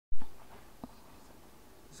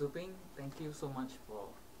Tzu Pheng, thank you so much for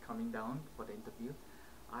coming down for the interview.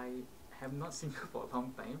 I have not seen you for a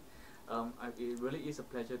long time. It really is a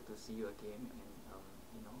pleasure to see you again, and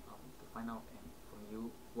to find out from you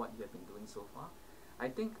what you have been doing so far. I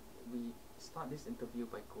think we start this interview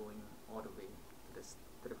by going all the way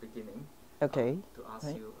to the beginning. Okay. To ask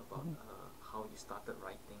Right. you about how you started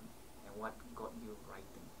writing and what got you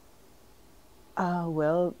writing.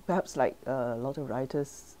 Well, perhaps like a lot of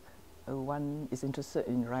writers, one is interested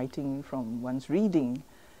in writing from one's reading.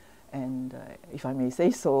 And if I may say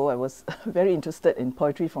so, I was very interested in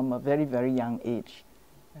poetry from a very, very young age.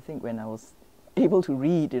 I think when I was able to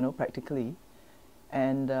read, practically.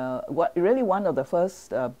 And one of the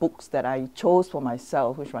first books that I chose for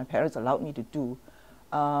myself, which my parents allowed me to do,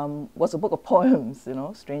 was a book of poems,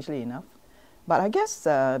 strangely enough. But I guess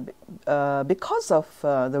because of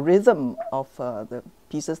the rhythm of the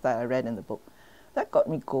pieces that I read in the book, that got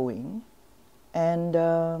me going. And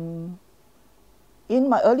in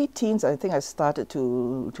my early teens, I think I started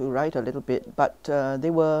to write a little bit, but they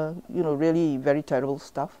were, really very terrible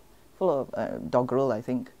stuff, full of doggerel, I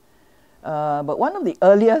think. But one of the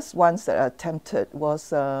earliest ones that I attempted was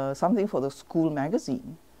something for the school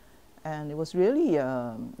magazine. And it was really,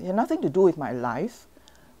 it had nothing to do with my life.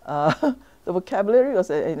 The vocabulary was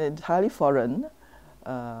entirely foreign.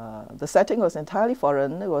 The setting was entirely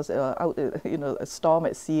foreign. It was out, a storm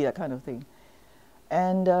at sea, that kind of thing.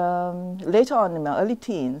 And later on in my early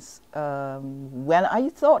teens, when I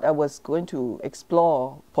thought I was going to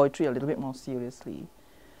explore poetry a little bit more seriously,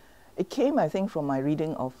 it came, I think, from my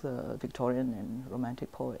reading of the Victorian and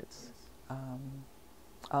Romantic poets.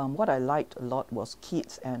 What I liked a lot was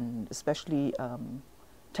Keats and especially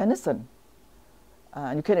Tennyson.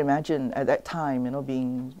 And you can imagine at that time,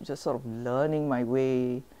 being just sort of learning my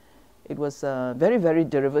way. It was very, very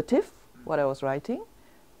derivative, what I was writing.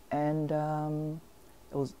 And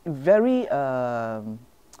it was very, I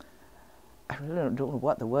really don't know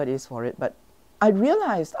what the word is for it, but I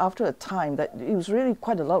realized after a time that it was really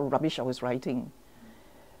quite a lot of rubbish I was writing.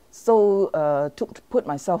 So to put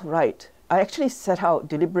myself right, I actually set out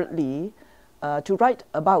deliberately to write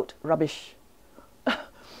about rubbish.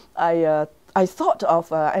 I thought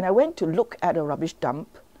of, and I went to look at a rubbish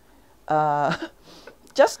dump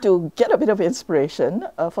just to get a bit of inspiration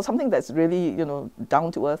for something that's really,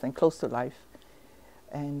 down to earth and close to life.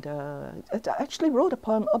 And I actually wrote a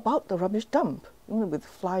poem about the rubbish dump, with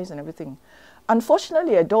flies and everything.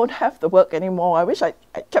 Unfortunately, I don't have the work anymore. I wish I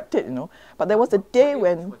kept it, But there was a day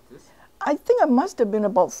when I think I must have been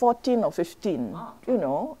about 14 or 15,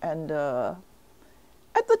 and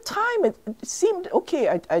at the time it seemed okay.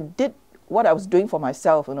 I did what I was doing for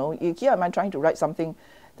myself, Here am I trying to write something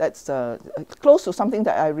that's close to something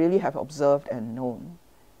that I really have observed and known.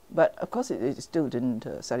 But of course, it still didn't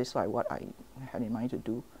satisfy what I had in mind to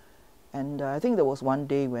do. And I think there was one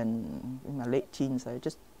day when, in my late teens, I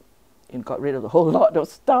just got rid of a whole lot of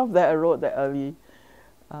stuff that I wrote that early.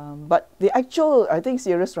 But the actual, I think,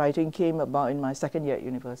 serious writing came about in my second year at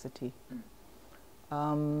university.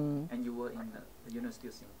 And you were in the University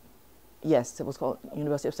of Singapore? Yes, it was called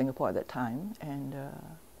University of Singapore at that time. And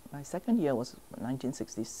my second year was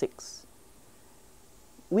 1966.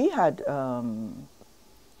 We had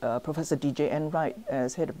Professor D.J. Enright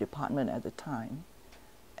as head of department at the time.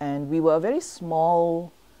 And we were a very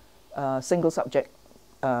small single subject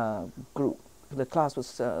group. The class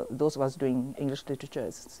was those of us doing English literature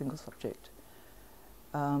as a single subject.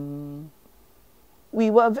 We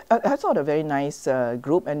were, I thought, a very nice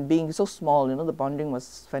group, and being so small, the bonding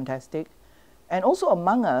was fantastic. And also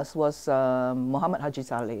among us was Muhammad Haji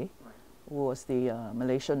Saleh, who was the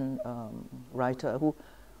Malaysian writer who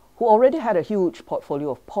already had a huge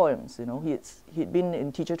portfolio of poems. He'd been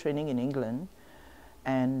in teacher training in England,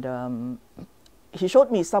 and he showed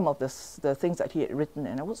me some of the things that he had written,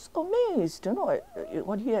 and I was amazed, at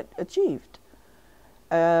what he had achieved.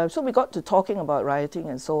 So we got to talking about writing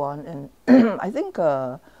and so on, and I think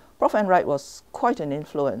Prof. Enright was quite an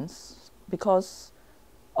influence because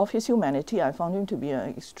of his humanity. I found him to be an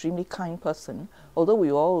extremely kind person, although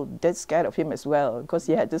we were all dead scared of him as well, because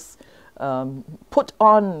he had this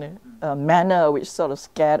put-on manner which sort of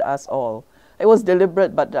scared us all. It was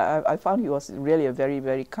deliberate, but I found he was really a very,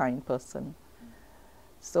 very kind person.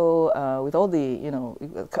 So with all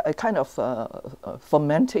the, a kind of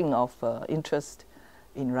fomenting of interest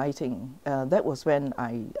in writing, that was when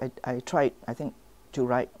I tried, I think, to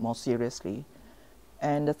write more seriously.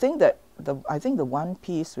 And the thing that, I think the one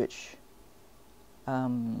piece which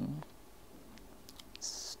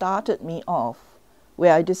started me off,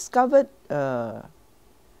 where I discovered that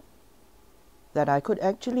I could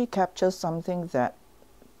actually capture something that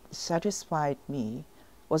satisfied me,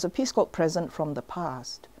 was a piece called Present from the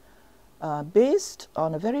Past, based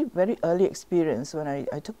on a very, very early experience when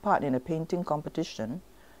I took part in a painting competition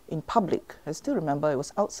in public. I still remember it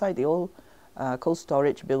was outside the old cold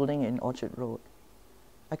storage building in Orchard Road.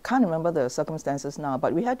 I can't remember the circumstances now,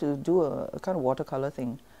 but we had to do a kind of watercolor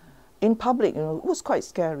thing in public. You know, it was quite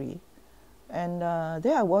scary. And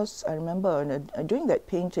there I was, I remember, doing that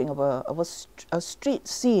painting of a street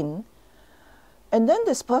scene. And then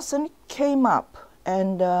this person came up,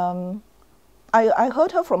 and I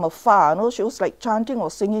heard her from afar. You know, she was like chanting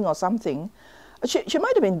or singing or something. She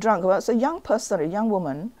might have been drunk. Well, it's a young person, a young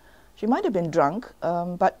woman. She might have been drunk,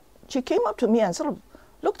 but she came up to me and sort of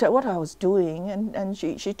looked at what I was doing, and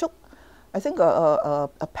she took, I think, a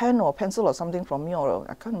pen or pencil or something from me, or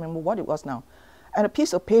I can't remember what it was now, and a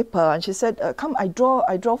piece of paper, and she said, "Come, I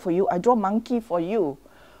draw for you. I draw monkey for you,"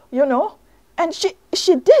 you know. And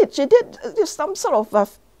she did some sort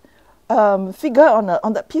of figure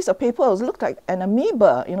on that piece of paper. It looked like an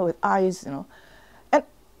amoeba, you know, with eyes, you know. And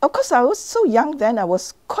of course, I was so young then. I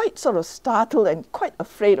was quite sort of startled and quite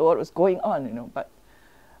afraid of what was going on, you know. But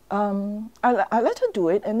I let her do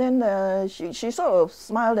it, and then she sort of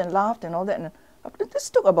smiled and laughed and all that. And this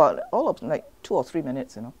took about all of like 2 or 3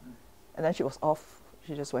 minutes, you know. And then she was off.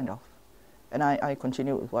 She just went off, and I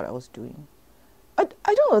continued with what I was doing. I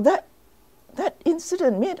don't know, that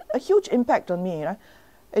incident made a huge impact on me. You know?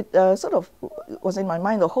 It sort of was in my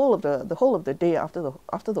mind the whole of the day after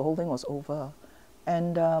the whole thing was over.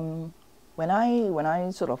 And when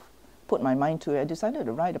I sort of put my mind to it, I decided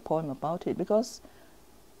to write a poem about it, because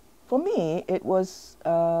for me it was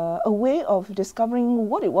a way of discovering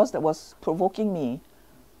what it was that was provoking me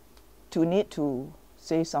to need to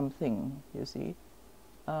say something, you see,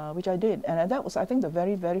 which I did. And that was, I think, the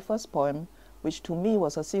very, very first poem, which to me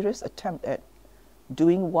was a serious attempt at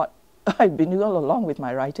doing what I've been doing all along with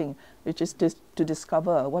my writing, which is to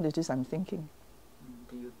discover what it is I'm thinking.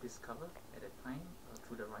 Do you discover at a time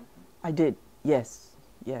through the writing? I did, yes,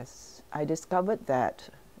 yes. I discovered that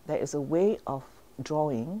there is a way of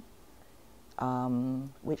drawing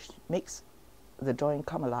which makes the drawing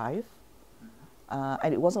come alive.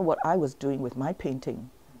 And it wasn't what I was doing with my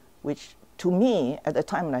painting, which to me at the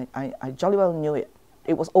time, and I jolly well knew it,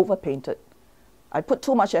 it was overpainted. I put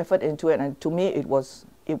too much effort into it, and to me it was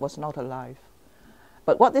not alive.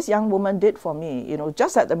 But what this young woman did for me, you know,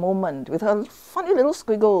 just at the moment, with her funny little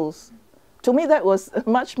squiggles, to me that was a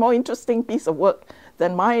much more interesting piece of work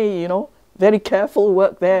than my, you know, very careful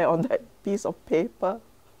work there on that piece of paper.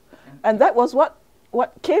 And that was what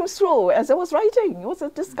came through as I was writing. It was a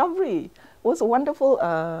discovery. It was a wonderful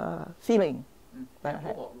feeling that I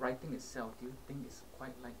had. What about writing itself? Do you think it's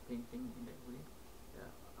quite like painting in that way?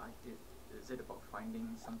 Is it about finding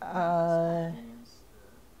something?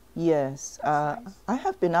 Yes. I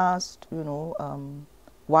have been asked, you know,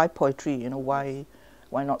 why poetry? You know, why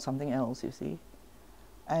not something else? You see.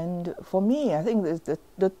 And for me, I think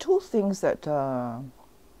the two things that are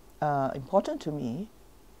important to me,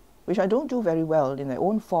 which I don't do very well in their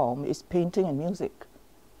own form, is painting and music.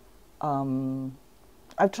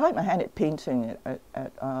 I've tried my hand at painting,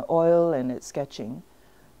 at oil and at sketching,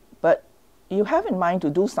 but you have in mind to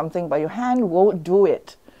do something, but your hand won't do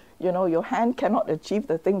it. You know, your hand cannot achieve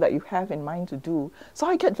the thing that you have in mind to do. So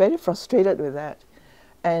I get very frustrated with that.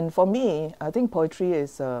 And for me, I think poetry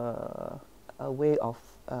is a way of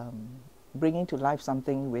bringing to life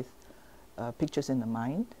something with pictures in the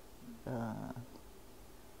mind.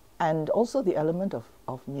 And also the element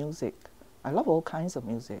of music. I love all kinds of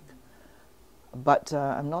music, but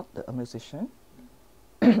I'm not a musician.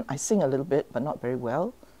 I sing a little bit, but not very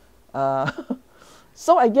well.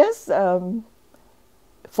 So I guess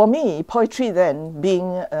for me, poetry then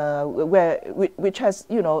being which has,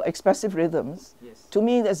 you know, expressive rhythms, yes. To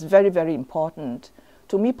me that's very, very important.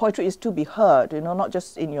 To me, poetry is to be heard, you know, not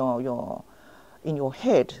just in your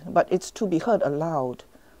head, but it's to be heard aloud.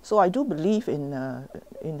 So I do believe in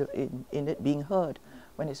it being heard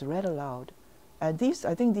when it's read aloud. And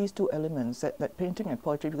I think these two elements, that painting and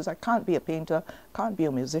poetry, because I can't be a painter, can't be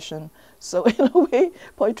a musician, so in a way,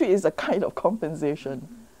 poetry is a kind of compensation.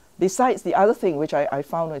 Besides the other thing which I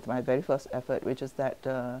found with my very first effort, which is that,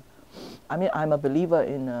 I mean, I'm a believer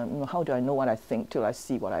in, you know, how do I know what I think till I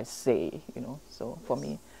see what I say, you know. So for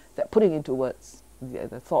me, that putting into words,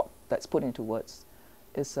 the thought that's put into words,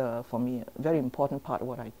 is for me a very important part of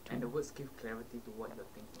what I do. And the words give clarity to what you're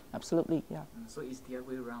thinking. Absolutely, yeah. So it's the other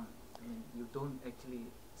way around. I mean, you don't actually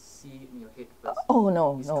see it in your head first. Oh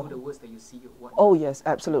no, it's no. through the words that you see what. Oh yes,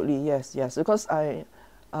 absolutely, yes. Because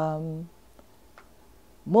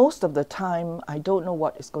most of the time I don't know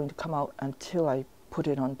what is going to come out until I put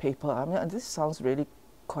it on paper. I mean, this sounds really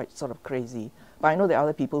quite sort of crazy. But I know there are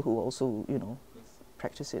other people who also, you know, Yes.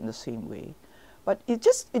 practice it in the same way. But it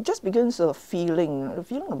just begins a feeling of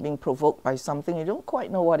being provoked by something. You don't quite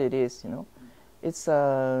know what it is, you know. It's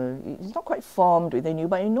not quite formed within you,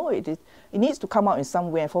 but you know it needs to come out in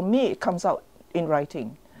some way. And for me, it comes out in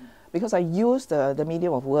writing, because I use the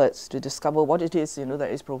medium of words to discover what it is, you know, that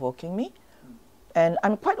is provoking me. And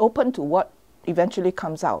I'm quite open to what eventually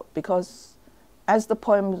comes out, because as the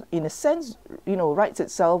poem, in a sense, you know, writes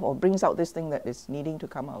itself or brings out this thing that is needing to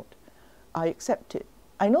come out, I accept it.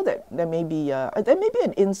 I know that there may be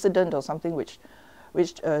an incident or something which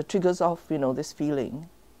triggers off, you know, this feeling,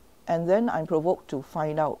 and then I'm provoked to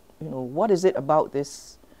find out, you know, what is it about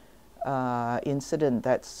this incident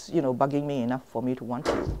that's, you know, bugging me enough for me to want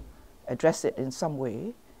to address it in some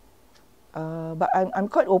way. But I'm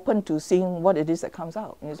quite open to seeing what it is that comes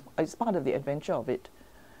out. It's part of the adventure of it,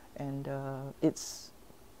 and I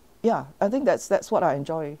think that's what I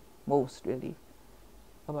enjoy most, really,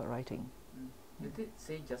 about writing. You did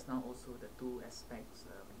say just now also the two aspects,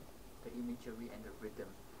 the imagery and the rhythm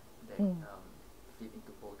that fit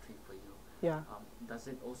into poetry for you. Yeah. Does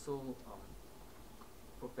it also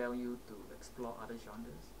propel you to explore other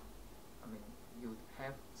genres? I mean, you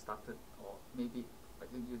have started, or maybe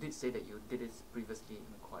you did say that you did it previously in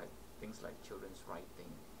quite things like children's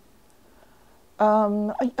writing.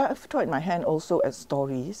 I've tried my hand also at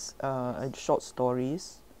stories, short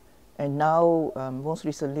stories. And now, most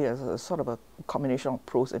recently, as a sort of a combination of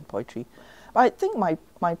prose and poetry. But I think my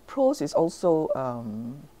prose is also,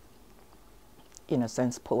 in a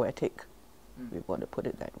sense, poetic, if we want to put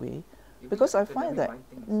it that way. Even because I find that... had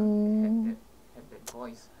that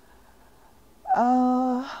voice,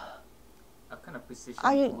 a kind of precision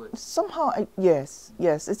to words. Somehow, yes,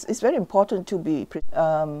 it's very important to be...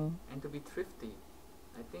 and to be thrifty.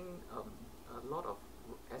 I think a lot of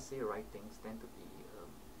essay writings tend to be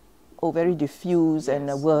very diffuse and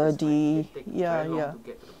wordy. It takes Yeah. very long to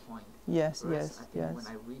get to the point. Yes, Whereas I think yes. when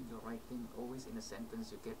I read your writing, always in a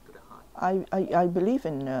sentence you get to the heart. I believe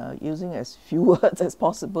in using as few words as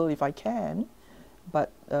possible if I can,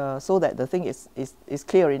 but so that the thing is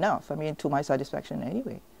clear enough, I mean, to my satisfaction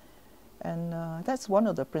anyway. And that's one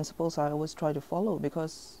of the principles I always try to follow,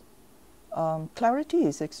 because clarity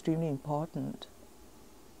is extremely important.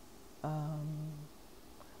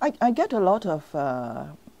 I get a lot of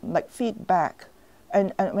like feedback,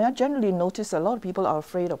 and I mean, I generally notice a lot of people are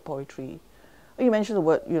afraid of poetry. You mentioned the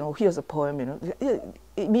word, you know, here's a poem, you know,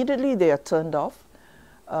 immediately they are turned off.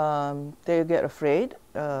 They get afraid.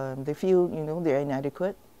 They feel, you know, they're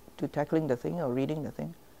inadequate to tackling the thing or reading the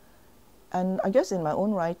thing. And I guess in my own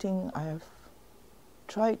writing, I have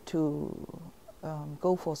tried to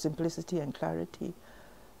go for simplicity and clarity,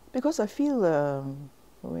 because I feel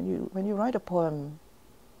when you write a poem,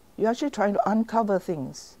 you're actually trying to uncover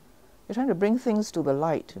things. You're trying to bring things to the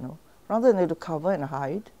light, you know, rather than to cover and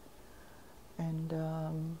hide. And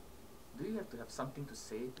do you have to have something to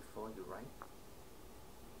say before you write?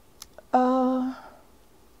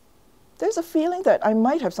 There's a feeling that I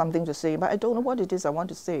might have something to say, but I don't know what it is I want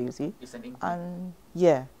to say, you see. It's an ink.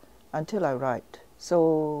 Yeah, until I write.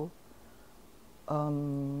 So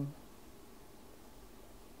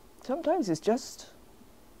sometimes it's just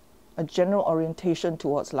a general orientation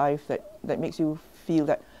towards life that makes you feel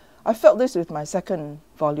that. I felt this with my second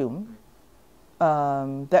volume,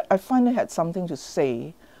 that I finally had something to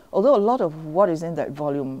say, although a lot of what is in that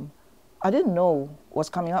volume I didn't know was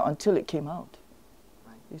coming out until it came out.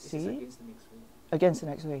 Right. You This see? is against the next wave. Against the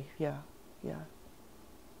Next Wave, yeah.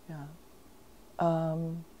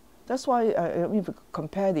 That's why I mean, if you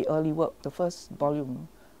compare the early work, the first volume,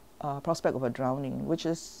 Prospect of a Drowning, which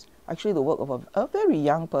is actually the work of a very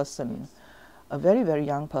young person, Yes. a very, very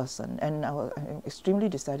young person, and I'm extremely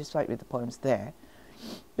dissatisfied with the poems there,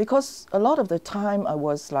 because a lot of the time I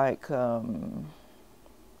was like, I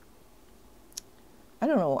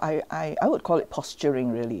don't know, I would call it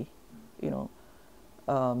posturing, really, you know,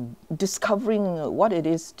 discovering what it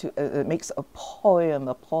is to makes a poem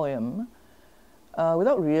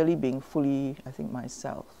without really being fully, I think,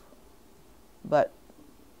 myself. But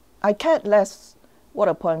I cared less what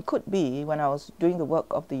a poem could be when I was doing the work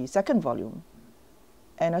of the second volume,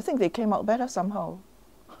 and I think they came out better somehow.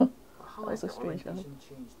 How has the strange, orientation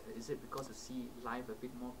changed? Is it because you see life a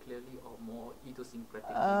bit more clearly or more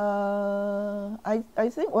idiosyncratic? I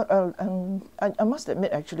think what I must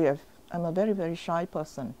admit, actually, I'm a very, very shy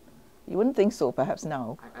person. You wouldn't think so, perhaps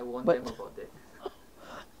now. I warned but them about that.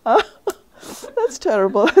 That's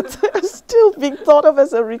terrible. I'm still being thought of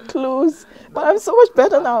as a recluse, but I'm so much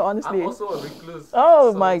better now, honestly. I'm also a recluse.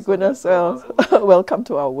 Oh so my goodness! that's Well, welcome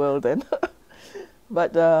to our world then.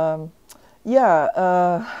 But Yeah.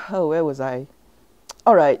 Oh, where was I?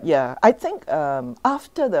 All right. Yeah. I think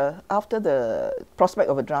after the prospect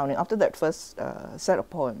of a drowning, after that first set of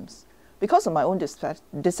poems, because of my own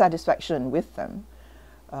dissatisfaction with them,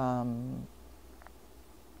 um,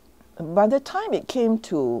 by the time it came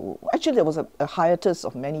to, actually there was a hiatus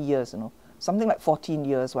of many years, something like 14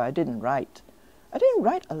 years where I didn't write. I didn't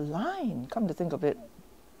write a line, come to think of it.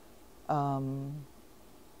 And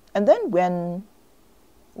then when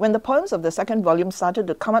the poems of the second volume started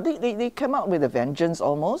to come out, they came out with a vengeance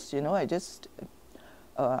almost. I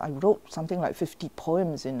wrote something like 50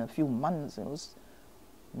 poems in a few months. It was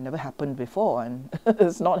never happened before, and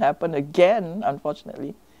it's not happened again,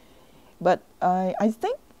 unfortunately. But I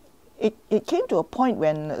think it came to a point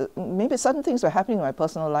when maybe certain things were happening in my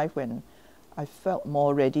personal life when I felt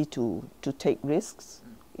more ready to take risks,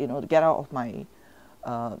 to get out of my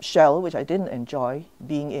shell, which I didn't enjoy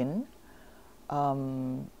being in.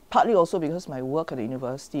 Partly also because my work at the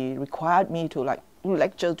university required me to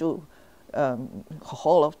lecture to a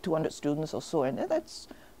hall of 200 students or so, and that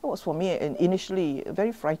was for me initially a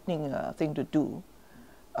very frightening thing to do.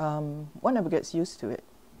 One never gets used to it.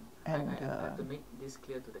 And I have to make this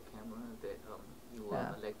clear to the camera that you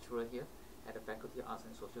are a lecturer here at the Faculty of Arts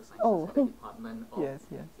and Social Sciences at the Department of yes.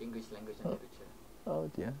 English Language and Literature. Oh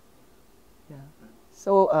dear. Yeah.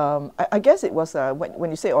 So I guess it was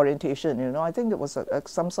when you say orientation, I think it was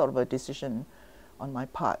some sort of a decision on my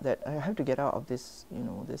part that I have to get out of this,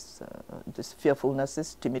 this fearfulness,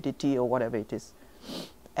 this timidity, or whatever it is,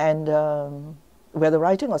 and where the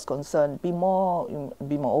writing was concerned, be more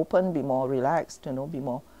open, be more relaxed, be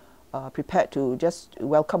more prepared to just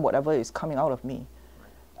welcome whatever is coming out of me,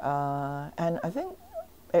 and I think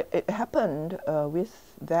it happened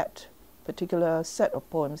with that particular set of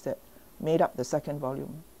poems that made up the second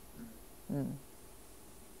volume. And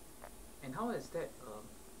how has that,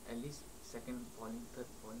 at least second volume, third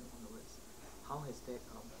volume onwards, how has that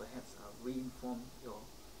perhaps re-informed your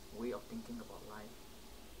way of thinking about life?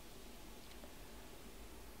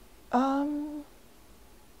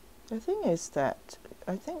 The thing is that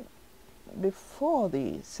I think before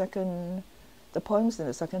the poems in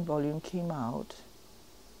the second volume came out,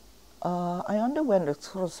 I underwent a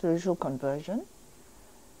sort of spiritual conversion.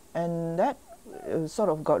 And that sort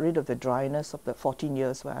of got rid of the dryness of the 14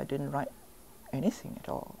 years where I didn't write anything at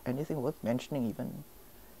all, anything worth mentioning even.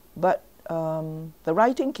 But the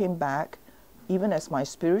writing came back even as my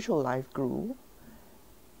spiritual life grew.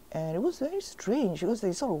 And it was very strange because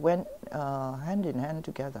they sort of went hand in hand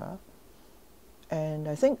together. And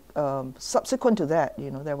I think subsequent to that,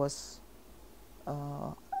 there was,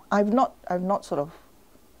 I've not sort of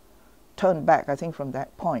turned back, I think, from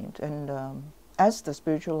that point. And as the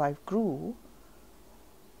spiritual life grew,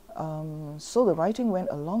 so the writing went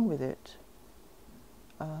along with it.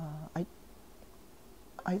 I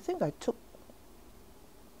think I took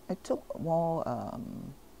more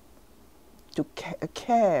to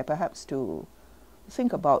care, perhaps, to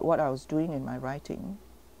think about what I was doing in my writing,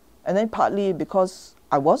 and then partly because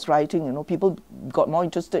I was writing, people got more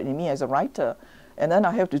interested in me as a writer, and then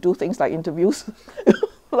I have to do things like interviews.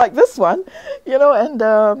 Like this one, and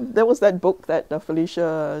there was that book that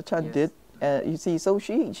Felicia Chan did. You see, so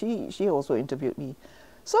she also interviewed me.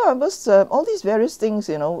 So I was all these various things.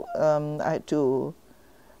 I had to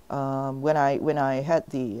when I had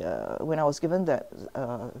when I was given the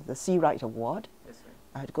Sea Right Award. That's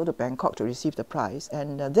right. I had to go to Bangkok to receive the prize,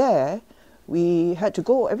 and there we had to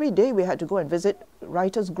go every day. We had to go and visit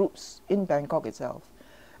writers' groups in Bangkok itself,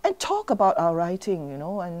 and talk about our writing,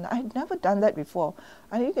 and I'd never done that before.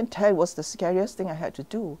 And you can tell it was the scariest thing I had to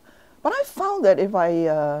do. But I found that if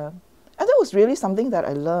and that was really something that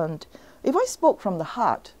I learned, if I spoke from the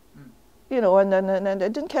heart, and I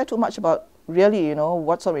didn't care too much about really,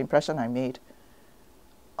 what sort of impression I made,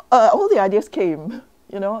 all the ideas came,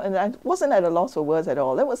 and I wasn't at a loss for words at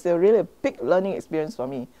all. That was really a big learning experience for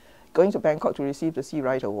me, going to Bangkok to receive the Sea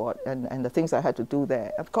Right Award and the things I had to do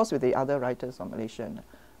there, of course with the other writers from Malaysia and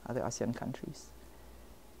other ASEAN countries.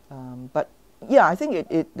 But yeah, I think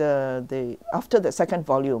the after the second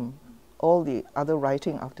volume, all the other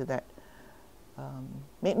writing after that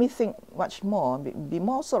made me think much more, be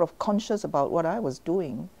more sort of conscious about what I was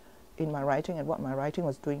doing in my writing and what my writing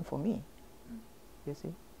was doing for me. You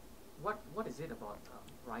see? What is it about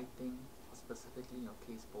writing, or specifically in your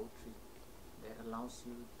case poetry, that allows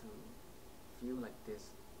you to feel like this,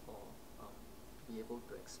 or be able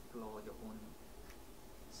to explore your own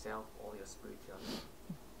self or your spirituality?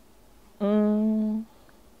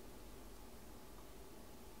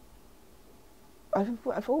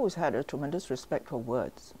 I've always had a tremendous respect for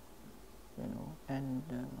words, and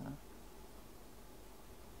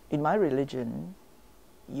in my religion,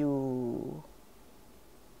 you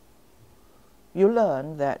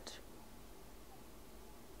learn that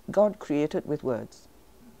God created with words.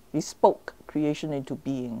 He spoke creation into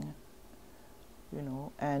being, you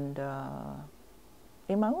know. And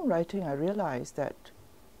in my own writing, I realized that,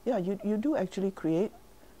 yeah, you do actually create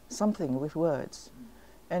something with words.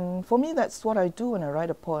 And for me, that's what I do when I write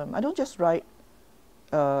a poem. I don't just write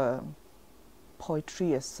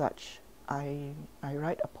poetry as such. I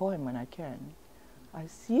write a poem when I can. I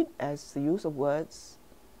see it as the use of words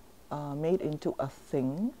made into a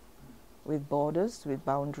thing with borders, with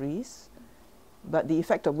boundaries, but the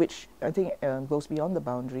effect of which I think goes beyond the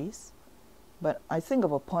boundaries. But I think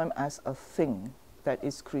of a poem as a thing that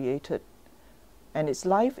is created, and its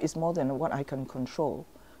life is more than what I can control.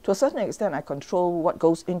 To a certain extent, I control what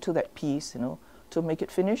goes into that piece, you know, to make it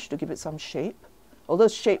finish, to give it some shape. Although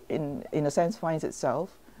shape, in a sense, finds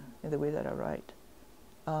itself in the way that I write.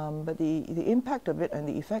 But the impact of it and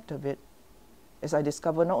the effect of it, as I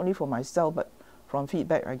discover not only for myself, but from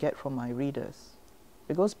feedback I get from my readers,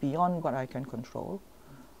 it goes beyond what I can control.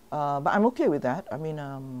 But I'm okay with that. I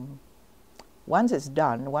mean, once it's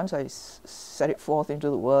done, once I set it forth into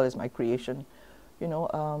the world as my creation, you know,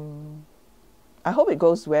 I hope it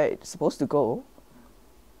goes where it's supposed to go.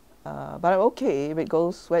 But I'm okay if it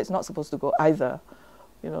goes where it's not supposed to go either,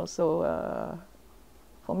 you know. So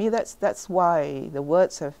for me, that's why the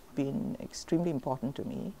words have been extremely important to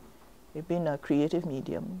me. They've been a creative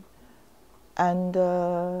medium, and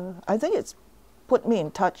I think it's put me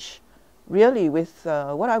in touch, really, with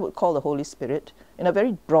what I would call the Holy Spirit in a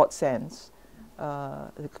very broad sense,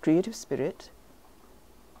 the creative spirit,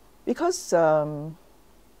 because.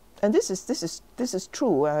 And this is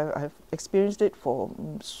true. I've experienced it for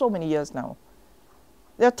so many years now.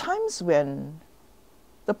 There are times when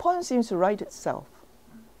the poem seems to write itself,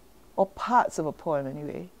 or parts of a poem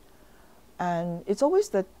anyway. And it's always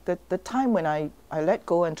the time when I let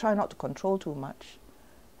go and try not to control too much.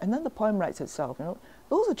 And then the poem writes itself, you know.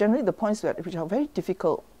 Those are generally the points which are very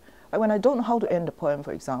difficult. Like when I don't know how to end a poem,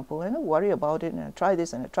 for example, and I worry about it, and I try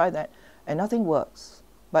this and I try that, and nothing works.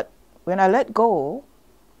 But when I let go,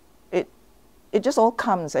 it just all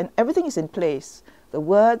comes, and everything is in place. The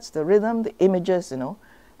words, the rhythm, the images, you know.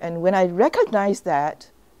 And when I recognize that,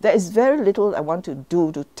 there is very little I want to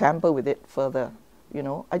do to tamper with it further, you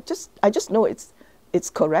know. I just know it's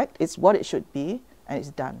correct, it's what it should be, and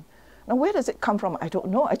it's done. Now, where does it come from? I don't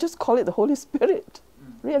know. I just call it the Holy Spirit,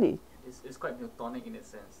 really. It's quite Newtonic in a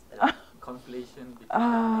sense, the conflation between the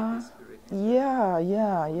Holy Spirit and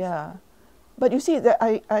Yeah. But you see, that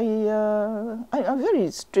I'm a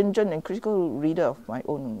very stringent and critical reader of my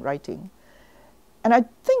own writing. And I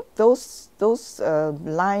think those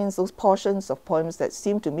lines, those portions of poems that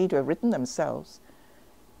seem to me to have written themselves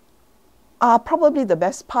are probably the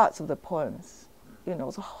best parts of the poems. You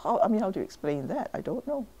know, so how do you explain that? I don't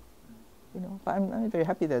know. You know, but I'm very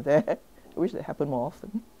happy they're there. I wish they happened more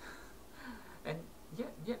often. And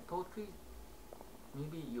yet poetry,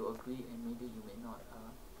 maybe you agree and maybe you may not.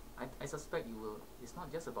 I suspect you will. It's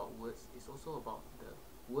not just about words. It's also about the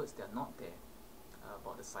words that are not there,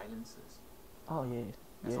 about the silences. Oh yes.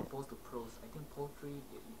 As opposed to prose, I think poetry,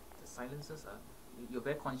 the silences are. You're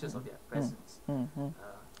very conscious of their presence.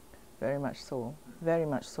 Very much so. Very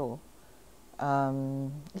much so.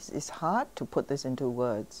 It's hard to put this into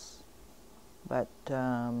words, but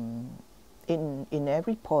in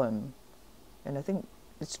every poem, and I think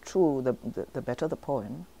it's true. The better the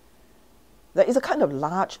poem, there is a kind of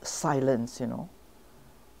large silence, you know,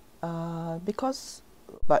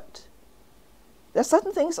 but there are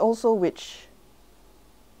certain things also which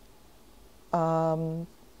the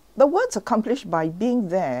words accomplish by being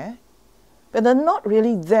there, but they're not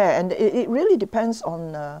really there, and it really depends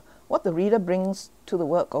on what the reader brings to the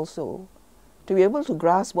work also, to be able to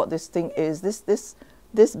grasp what this thing is,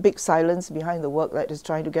 this big silence behind the work that is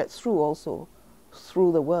trying to get through also,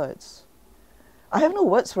 through the words. I have no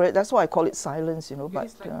words for it. That's why I call it silence, you know. But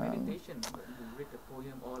it's like meditation. You read the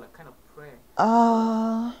poem or like kind of prayer.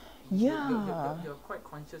 Yeah. You're quite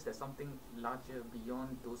conscious there's something larger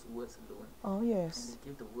beyond those words alone. Oh yes. And they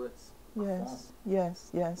give the words a form.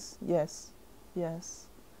 Yes.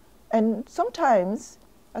 And sometimes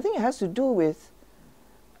I think it has to do with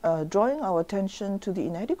drawing our attention to the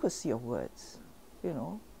inadequacy of words, you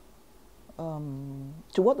know,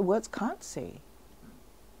 to what the words can't say.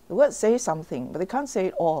 The words say something, but they can't say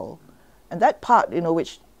it all. And that part, you know,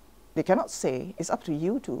 which they cannot say, is up to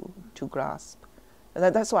you to grasp. And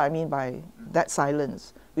that's what I mean by that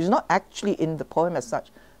silence, which is not actually in the poem as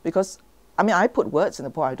such, because, I mean, I put words in the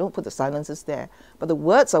poem, I don't put the silences there, but the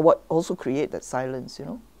words are what also create that silence, you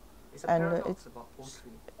know. It's a paradox about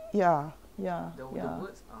poetry. yeah, The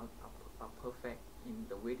words are perfect in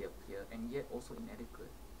the way they appear, and yet also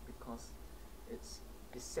inadequate because it's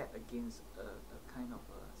set against a kind of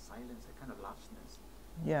silence, a kind of largeness.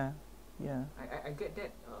 yeah, yeah. I get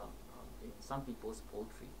that in some people's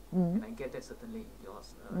poetry, Mm. and I get that certainly in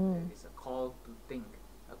yours. Mm. There is a call to think,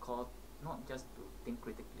 a call not just to think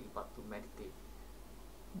critically, but to meditate.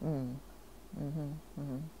 Mm. Mm-hmm.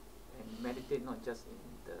 Mm-hmm. And meditate not just in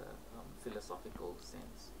the philosophical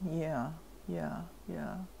sense. Yeah, yeah,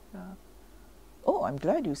 yeah, yeah. Oh, I'm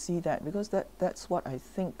glad you see that, because that's what I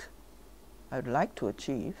think I'd like to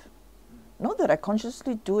achieve. Not that I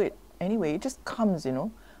consciously do it anyway, it just comes, you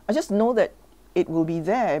know. I just know that it will be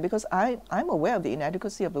there because I'm aware of the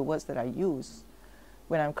inadequacy of the words that I use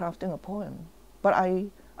when I'm crafting a poem. But I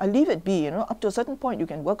leave it be, you know. Up to a certain point you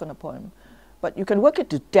can work on a poem, but you can work it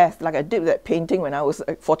to death, like I did with that painting when I was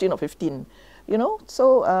like 14 or 15, you know.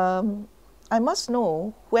 So I must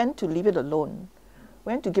know when to leave it alone,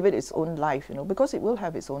 when to give it its own life, you know, because it will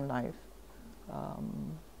have its own life,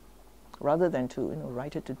 rather than to, you know,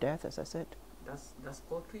 write it to death, as I said. Does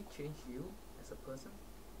poetry change you as a person?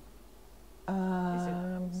 Is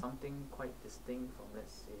it something quite distinct from,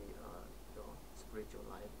 let's say, your spiritual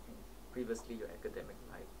life and previously your academic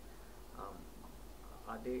life?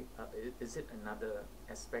 Is it another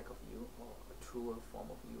aspect of you, or a truer form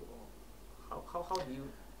of you, or how do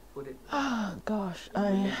you put it Gosh, in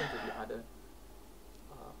relation to the other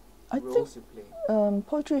I roles you think play?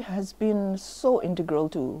 poetry has been so integral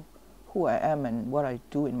to who I am and what I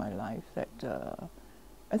do in my life that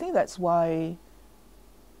I think that's why,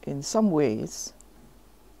 in some ways,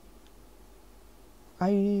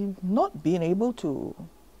 I've not been able to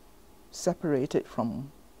separate it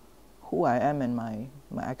from who I am and my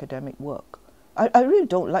academic work. I really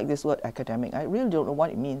don't like this word academic. I really don't know what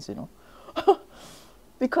it means, you know.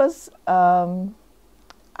 Because I've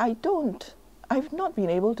not been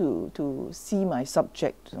able to see my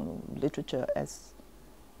subject, literature, as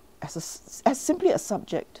simply a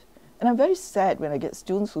subject. And I'm very sad when I get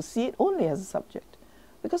students who see it only as a subject,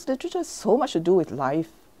 because literature has so much to do with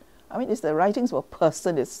life. I mean, it's the writings of a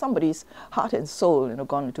person, it's somebody's heart and soul, you know,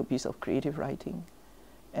 gone into a piece of creative writing.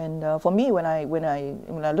 And for me, when I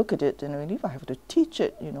look at it, and if I have to teach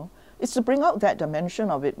it, you know, it's to bring out that dimension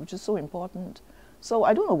of it, which is so important. So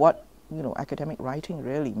I don't know what, you know, academic writing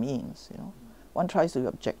really means, you know. One tries to be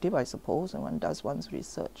objective, I suppose, and one does one's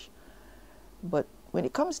research. But when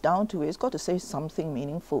it comes down to it, it's got to say something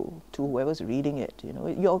meaningful to whoever's reading it, you know.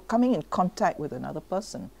 You're coming in contact with another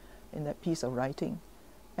person in that piece of writing.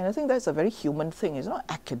 And I think that's a very human thing. It's not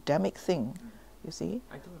an academic thing, you see.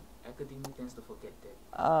 I think academia tends to forget that.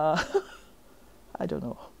 I don't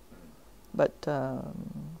know. But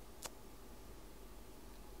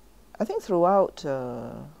I think throughout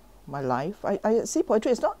my life, I see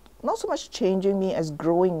poetry as not so much changing me as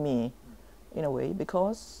growing me in a way,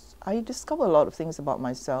 because I discover a lot of things about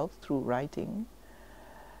myself through writing.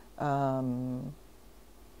 Some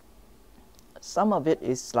of it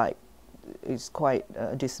is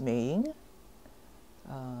quite dismaying.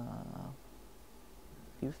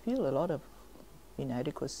 You feel a lot of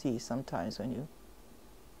inadequacy sometimes when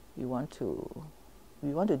you want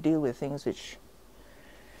to deal with things which.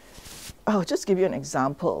 I'll just give you an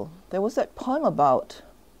example. There was that poem about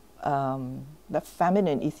the famine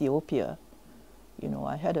in Ethiopia. You know,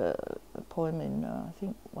 I had a poem in I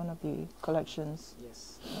think one of the collections.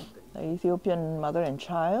 Yes. The Ethiopian Mother and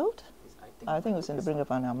Child. I think it was in the Brink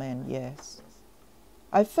of an Amen. Yes.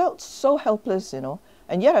 I felt so helpless, you know,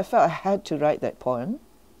 and yet I felt I had to write that poem.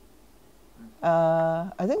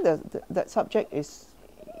 I think that subject is,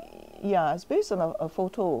 yeah, it's based on a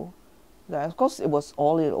photo. That, of course, it was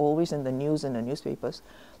always in the news and the newspapers.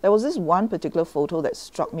 There was this one particular photo that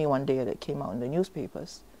struck me one day that came out in the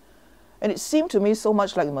newspapers. And it seemed to me so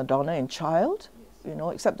much like Madonna and Child, you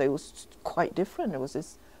know, except that it was quite different. There was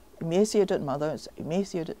this emaciated mother and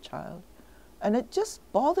emaciated child. And it just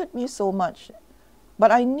bothered me so much.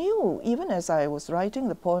 But I knew, even as I was writing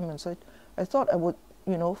the poem, and so I thought I would,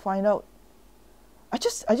 you know, find out. I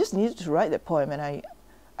just needed to write that poem,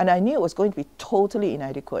 and I knew it was going to be totally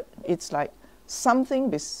inadequate. It's like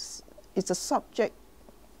something, it's a subject,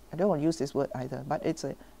 I don't want to use this word either, but it's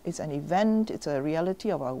an event, it's a reality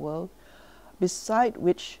of our world, beside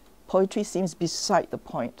which poetry seems beside the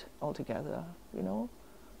point altogether, you know.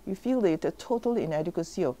 You feel the total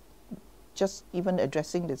inadequacy of just even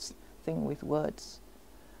addressing this thing with words.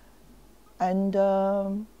 And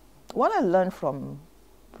what I learned from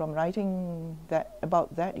writing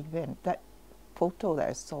about that event, that photo that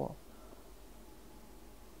I saw,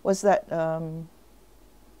 was that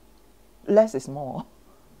less is more,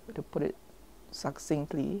 to put it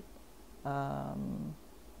succinctly, I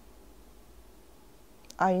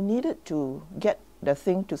needed to get the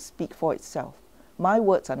thing to speak for itself. My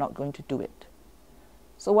words are not going to do it.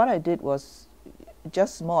 So what I did was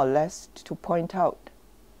just more or less to point out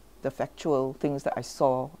the factual things that I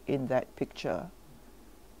saw in that picture,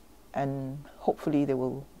 and hopefully they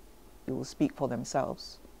will speak for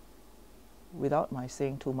themselves without my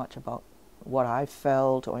saying too much about what I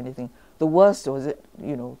felt or anything. The worst was it,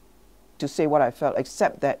 you know, to say what I felt,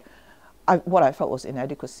 except that what I felt was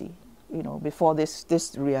inadequacy. You know, before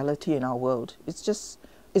this reality in our world, it's just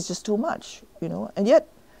too much. You know, and yet,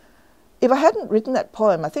 if I hadn't written that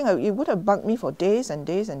poem, I think it would have bugged me for days and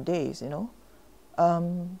days and days. You know,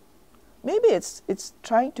 maybe it's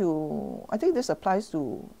trying to. I think this applies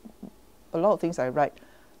to a lot of things I write,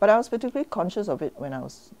 but I was particularly conscious of it when I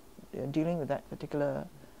was dealing with that particular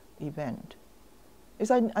event.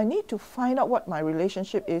 Is I need to find out what my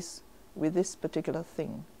relationship is with this particular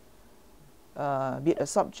thing, be it a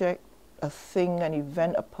subject, a thing, an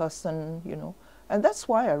event, a person, you know. And that's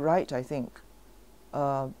why I write, I think.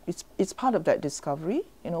 It's part of that discovery,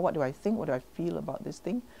 you know, what do I think, what do I feel about this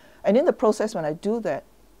thing? And in the process, when I do that,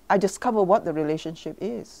 I discover what the relationship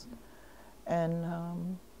is. And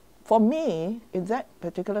for me, in that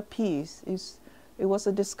particular piece, it was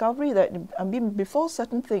a discovery that, I mean, before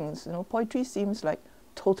certain things, you know, poetry seems like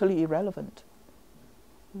totally irrelevant.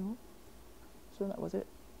 You know? So that was it.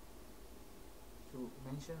 You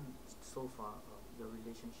mentioned so far your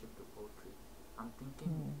relationship to poetry. I'm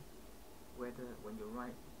thinking whether when you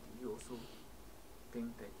write, do you also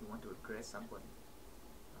think that you want to address someone?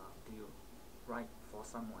 Do you write for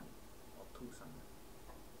someone or to someone?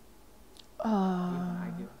 Do you have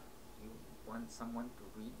an idea? You want someone to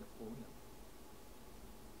read your poem?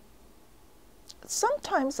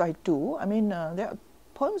 Sometimes I do. I mean, there are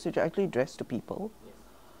poems which are actually addressed to people. Yes.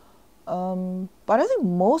 But I think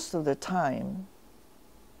most of the time,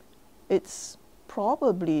 it's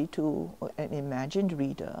probably to an imagined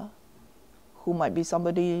reader who might be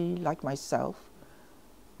somebody like myself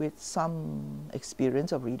with some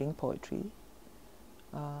experience of reading poetry.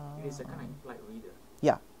 It is a kind of implied reader.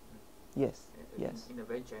 Yeah. Yes. Yes. In a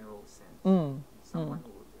very general sense. Someone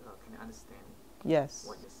who can understand yes.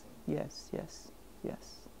 what you're saying. Yes, yes,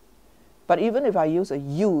 yes. But even if I use a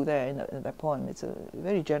you there in that poem, it's a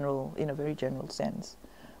very general, in a very general sense.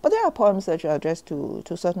 But there are poems that are addressed to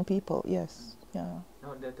certain people, yes. Yeah.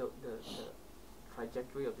 No, the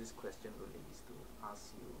trajectory of this question really is to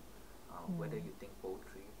ask you whether you think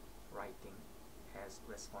poetry writing has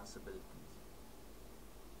responsibilities.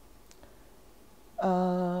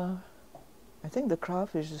 I think the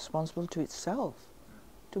craft is responsible to itself,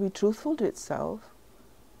 to be truthful to itself,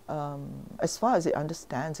 as far as it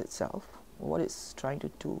understands itself, what it's trying to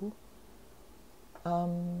do.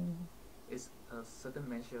 Is a certain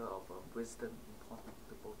measure of wisdom important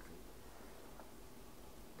to poetry?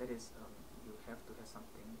 That is, you have to have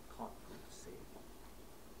something thoughtful to say.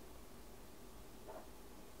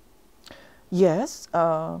 Yes,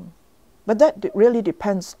 but that really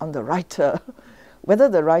depends on the writer. Whether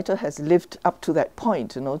the writer has lived up to that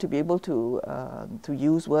point, you know, to be able to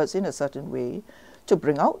use words in a certain way, to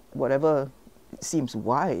bring out whatever seems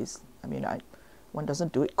wise. I mean, one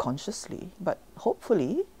doesn't do it consciously, but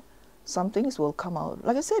hopefully some things will come out.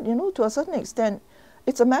 Like I said, you know, to a certain extent,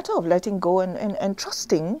 it's a matter of letting go and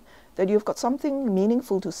trusting that you've got something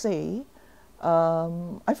meaningful to say.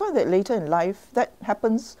 I find that later in life, that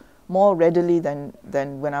happens more readily than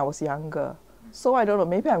when I was younger. So I don't know,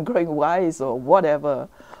 maybe I'm growing wise or whatever.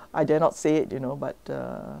 I dare not say it, you know, but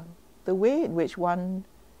the way in which one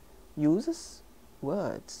uses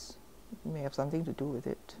words may have something to do with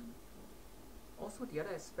it. Also, the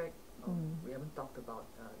other aspect we haven't talked about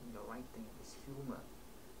in your writing is humor.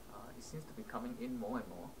 It seems to be coming in more and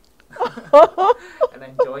more. And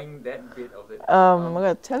enjoying that bit of it. I'm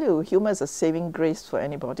going to tell you, humor is a saving grace for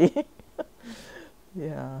anybody.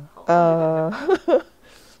 Yeah.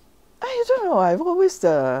 I don't know, I've always,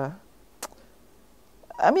 I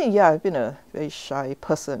mean, yeah, I've been a very shy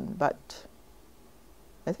person, but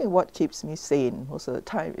I think what keeps me sane most of the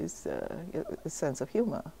time is a sense of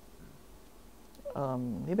humor.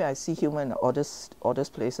 Maybe I see humor in the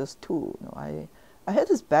oddest places too. You know, I had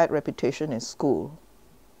this bad reputation in school,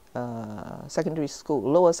 secondary school,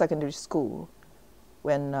 lower secondary school,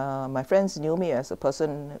 when my friends knew me as a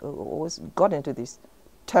person who always got into these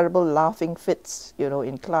terrible laughing fits, you know,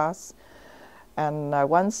 in class. And I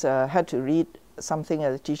once had to read something,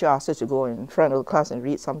 the teacher asked us to go in front of the class and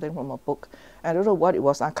read something from a book. I don't know what it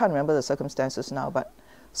was, I can't remember the circumstances now, but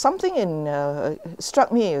something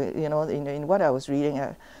struck me, you know, in what I was reading.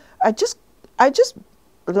 I just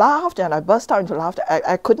laughed and I burst out into laughter.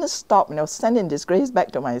 I couldn't stop, and I was sent in disgrace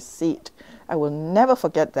back to my seat. I will never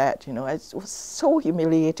forget that, you know. It was so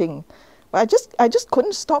humiliating. But I just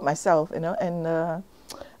couldn't stop myself, you know. And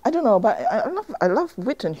I don't know, but I love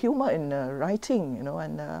wit and humor in writing, you know.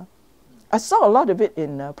 And I saw a lot of it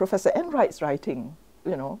in Professor Enright's writing,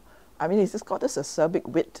 you know. I mean, he's just got this acerbic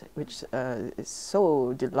wit, which is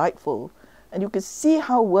so delightful. And you can see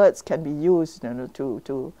how words can be used, you know,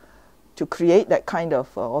 to create that kind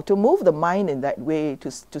of, or to move the mind in that way,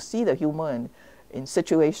 to see the humor in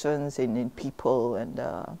situations, in people. And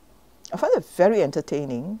I find it very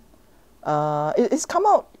entertaining. It's come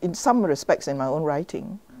out in some respects in my own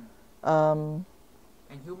writing. And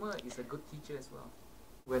humor is a good teacher as well.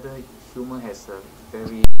 Whether humor has a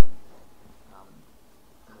very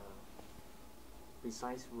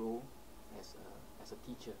precise role as a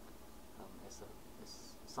teacher, as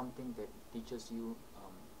something that teaches you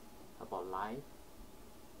about life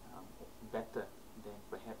better than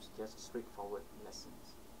perhaps just straightforward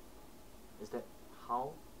lessons. Is that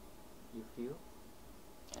how you feel?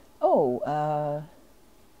 Oh,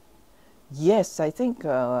 yes, I think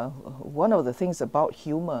one of the things about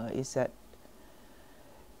humor is that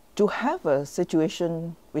to have a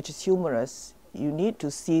situation which is humorous, you need to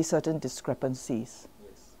see certain discrepancies,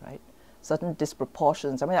 Yes. right? Certain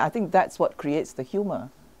disproportions. I mean, I think that's what creates the humor.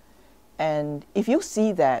 And if you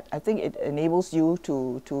see that, I think it enables you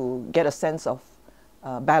to get a sense of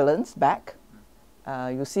balance back.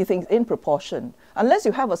 You see things in proportion. Unless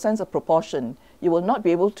you have a sense of proportion, you will not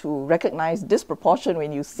be able to recognize disproportion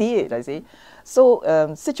when you see it, I see. So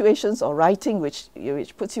situations or writing which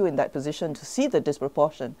puts you in that position to see the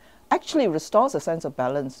disproportion actually restores a sense of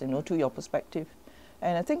balance, you know, to your perspective.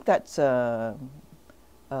 And I think that's a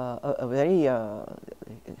very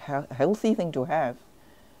healthy thing to have.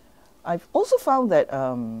 I've also found that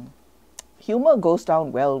humor goes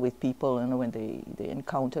down well with people, you know, when they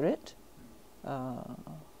encounter it.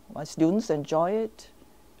 My students enjoy it.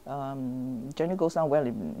 Generally goes down well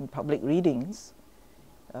in public readings.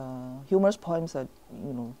 Humorous poems are,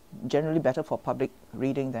 you know, generally better for public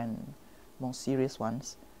reading than more serious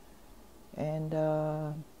ones. And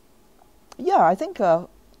yeah, I think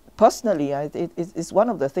personally, it's one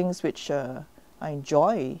of the things which I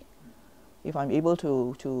enjoy if I'm able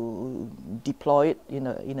to deploy it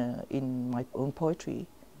in my own poetry.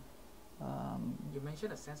 You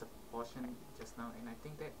mentioned a sense of proportion just now, and I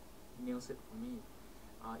think that nails it for me.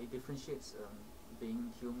 It differentiates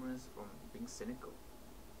being humorous from being cynical.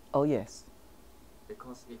 Oh yes.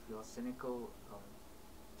 Because if you're cynical,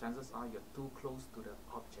 chances are you're too close to the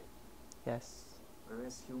object. Yes.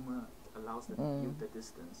 Whereas humor allows them to view the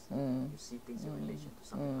distance. You see things in relation to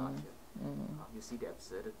something larger. You see the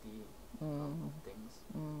absurdity of things.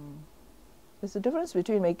 There's a difference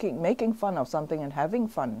between making fun of something and having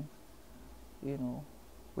fun, you know,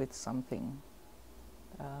 with something.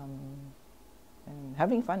 And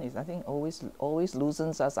having fun is, I think, always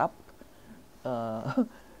loosens us up,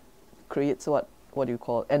 creates what do you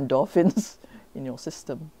call endorphins in your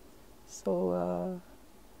system. So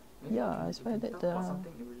yeah, I find that. Talk about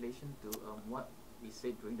something in relation to what we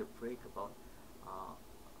said during the break about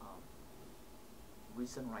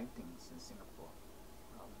recent writings in Singapore.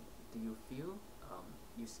 Do you feel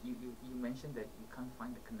you mentioned that you can't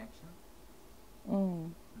find the connection?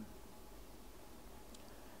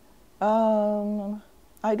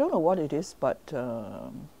 I don't know what it is, but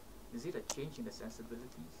is it a change in the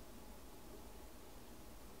sensibilities?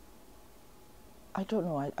 I don't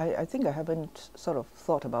know. I think I haven't sort of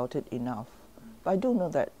thought about it enough. But I do know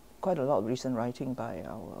that quite a lot of recent writing by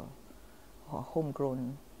our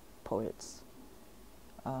homegrown poets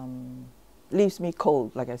leaves me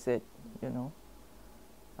cold, like I said, you know.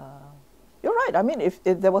 You're right. I mean, if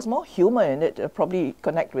there was more humor in it, I'd probably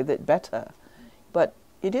connect with it better. But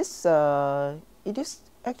it is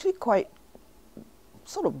actually quite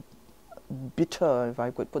sort of bitter, if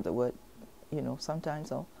I could put the word, you know,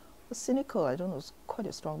 sometimes, or cynical. I don't know, it's quite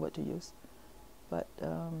a strong word to use. But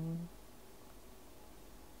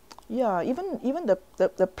yeah, even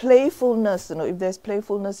the playfulness, you know, if there's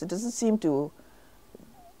playfulness, it doesn't seem to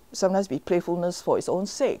sometimes be playfulness for its own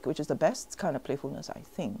sake, which is the best kind of playfulness, I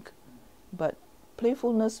think. But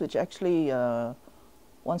playfulness which actually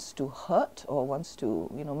wants to hurt or wants to,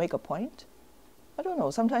 you know, make a point. I don't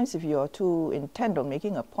know, sometimes if you're too intent on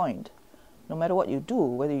making a point, no matter what you do,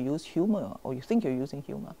 whether you use humor or you think you're using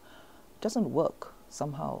humor, it doesn't work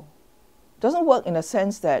somehow. It doesn't work in a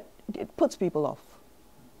sense that it puts people off.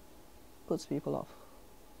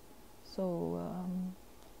 So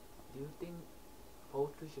do you think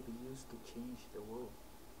poetry should be used to change the world?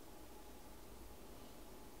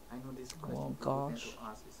 I know this question Oh people tend gosh. to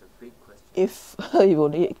ask is a big question. If you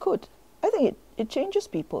only it could. I think it changes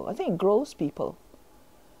people. I think it grows people.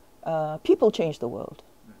 People change the world.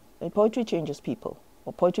 And poetry changes people,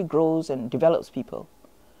 or poetry grows and develops people.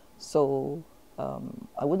 So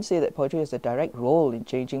I wouldn't say that poetry has a direct role in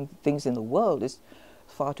changing things in the world. It's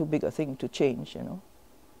far too big a thing to change, you know.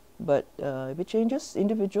 But if it changes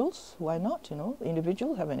individuals, why not? You know,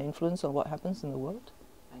 individuals have an influence on what happens in the world.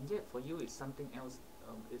 And yet, for you, it's something else.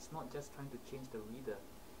 It's not just trying to change the reader.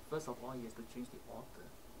 First of all, he has to change the author.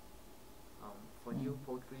 For you,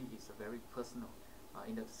 poetry is a very personal,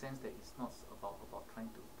 in the sense that it's not about trying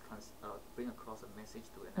to bring across a message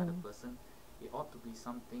to another person. It ought to be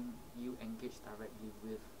something you engage directly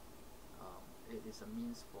with. It is a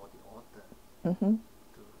means for the author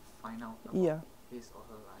to find out about his or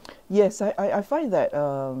her life. Yes, I find that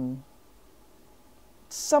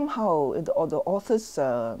somehow the author's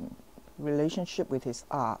relationship with his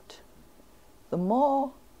art, the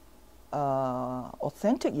more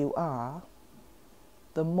authentic you are,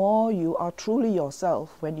 the more you are truly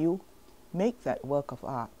yourself when you make that work of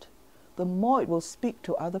art, the more it will speak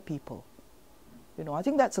to other people. You know, I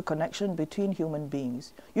think that's a connection between human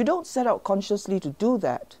beings. You don't set out consciously to do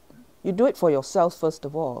that. You do it for yourself first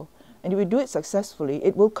of all, and if you do it successfully,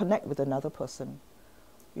 it will connect with another person.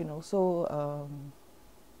 You know, so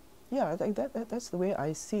yeah, I think that's the way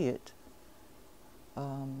I see it.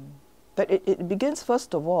 That it begins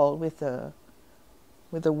first of all with the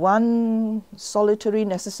one solitary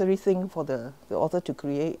necessary thing for the author to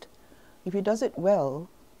create. If he does it well,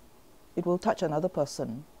 it will touch another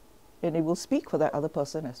person, and it will speak for that other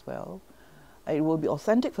person as well. And it will be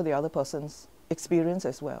authentic for the other person's experience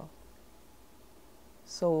as well.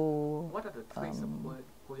 So what are the traits a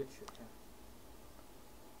poet should have?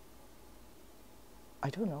 I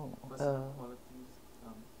don't know. Personal qualities,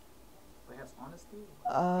 perhaps honesty?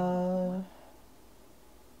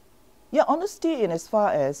 Yeah, honesty in as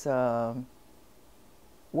far as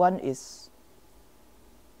one is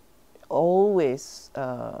always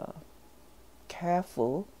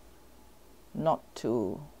careful not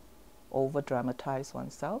to over-dramatize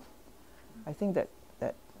oneself. I think that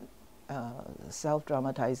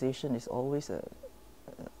self-dramatization is always a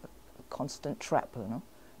constant trap, you know.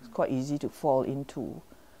 It's quite easy to fall into,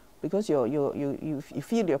 because you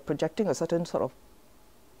feel you're projecting a certain sort of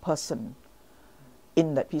person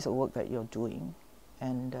in that piece of work that you're doing,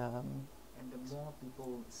 and the more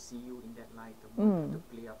people see you in that light, the more you have to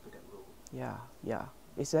play up to that role. Yeah,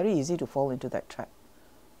 it's very easy to fall into that trap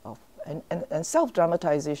of and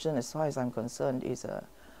self-dramatization, as far as I'm concerned, is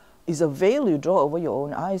a veil you draw over your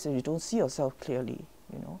own eyes, and you don't see yourself clearly,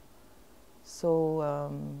 you know. So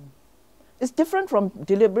it's different from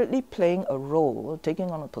deliberately playing a role, taking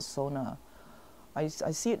on a persona. I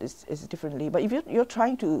see it as differently. But if you're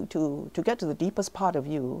trying to get to the deepest part of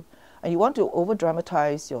you, and you want to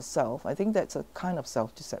over-dramatize yourself, I think that's a kind of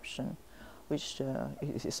self-deception, which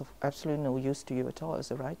is of absolutely no use to you at all as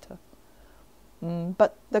a writer.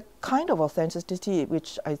 But the kind of authenticity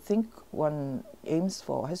which I think one aims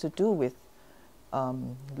for has to do with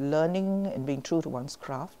learning and being true to one's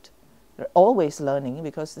craft. They're always learning,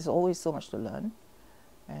 because there's always so much to learn,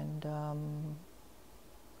 and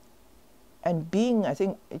being, I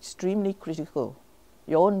think, extremely critical,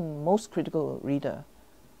 your own most critical reader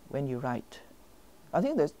when you write. I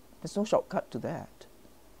think there's no shortcut to that,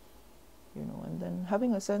 you know. And then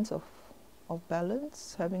having a sense of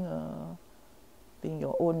balance, being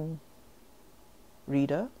your own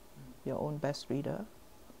reader, your own best reader,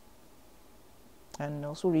 and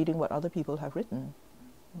also reading what other people have written,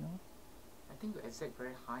 you know. I think you set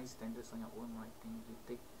very high standards on your own writing. You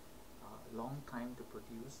take a long time to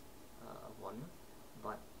produce a volume,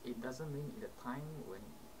 but it doesn't mean in the time when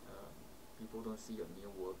people don't see your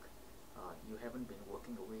new work, you haven't been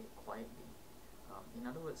working away quietly. In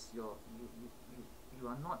other words, you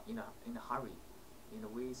are not in a hurry, in a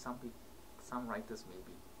way some writers may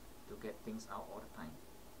be, to get things out all the time.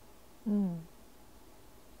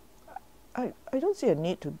 I don't see a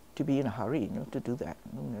need to be in a hurry, you know, to do that.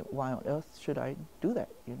 I mean, why on earth should I do that,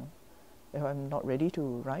 you know? If I'm not ready to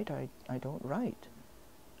write, I don't write.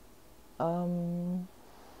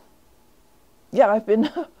 Yeah, I've been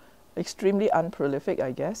extremely unprolific,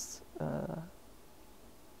 I guess,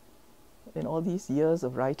 in all these years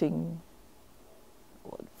of writing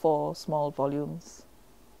 4 small volumes.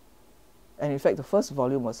 And in fact, the first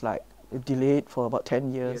volume was like delayed for about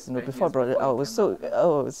 10 years. Yes, you know, 10 before I years brought it before out, it it was came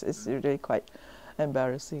so it's really quite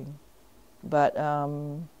embarrassing. But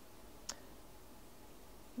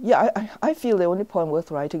yeah, I feel the only poem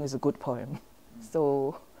worth writing is a good poem.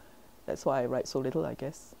 So that's why I write so little, I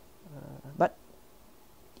guess. But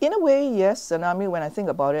In a way, yes. And I mean, when I think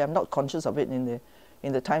about it, I'm not conscious of it in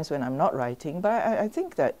the times when I'm not writing. But I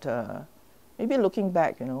think that maybe looking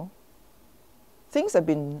back, you know, things have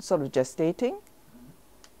been sort of gestating.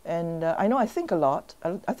 And I know I think a lot.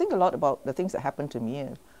 I think a lot about the things that happen to me,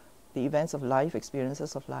 the events of life,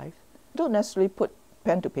 experiences of life. I don't necessarily put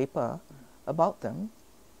pen to paper about them,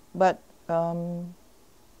 but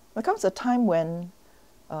there comes a time when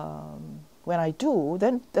I do,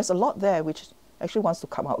 then there's a lot there which actually wants to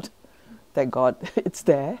come out. Thank God it's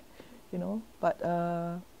there, you know. But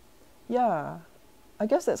yeah, I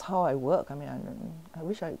guess that's how I work. I mean, I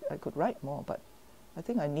wish I could write more, but I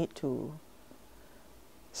think I need to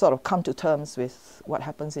sort of come to terms with what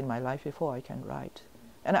happens in my life before I can write.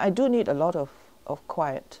 And I do need a lot of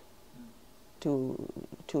quiet to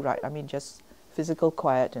write. I mean, just physical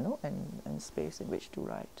quiet, you know, and space in which to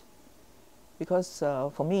write. Because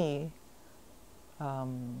for me,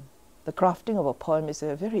 the crafting of a poem is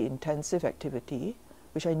a very intensive activity,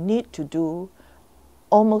 which I need to do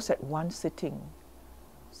almost at one sitting.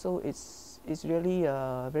 So it's really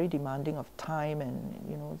very demanding of time, and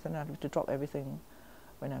you know, then I have to drop everything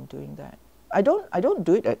when I'm doing that. I don't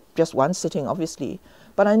do it at just one sitting, obviously,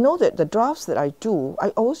 but I know that the drafts that I do, I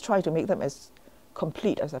always try to make them as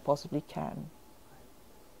complete as I possibly can.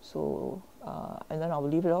 So, and then I'll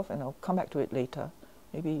leave it off and I'll come back to it later,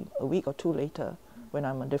 maybe a week or two later, when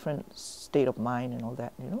I'm in a different state of mind and all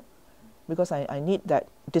that, you know, because I need that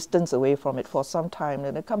distance away from it for some time,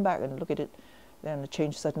 and then come back and look at it, then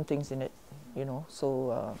change certain things in it, you know.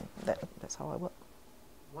 So that's how I work.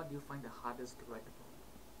 What do you find the hardest to write about?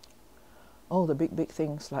 Oh, the big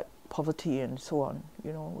things like poverty and so on.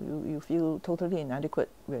 You know, you feel totally inadequate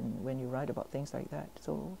when you write about things like that.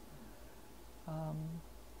 So,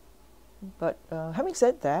 but having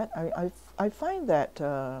said that, I find that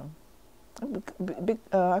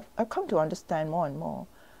I've come to understand more and more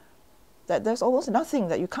that there's almost nothing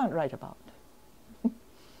that you can't write about.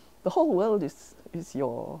 The whole world is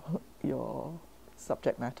your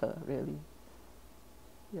subject matter, really.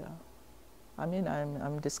 Yeah. I mean,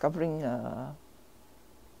 I'm discovering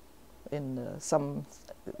in some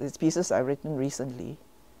these pieces I've written recently,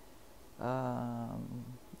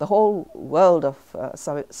 the whole world of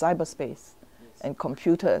cyberspace and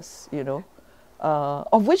computers, you know,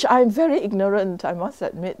 of which I'm very ignorant, I must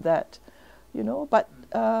admit that, you know, but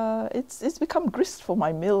it's become grist for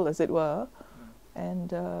my mill, as it were.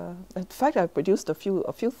 And in fact, I've produced a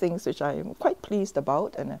few things which I'm quite pleased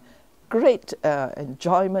about, and a great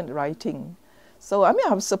enjoyment writing. So I mean,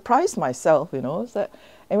 I've surprised myself, you know, that,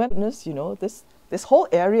 and my goodness, you know, this whole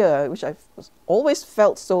area which I've always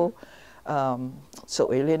felt so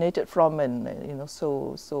so alienated from, and you know,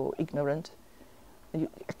 so ignorant. I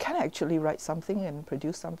can actually write something and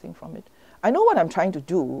produce something from it. I know what I'm trying to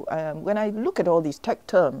do. When I look at all these tech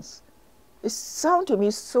terms, they sound to me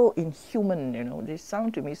so inhuman, you know. They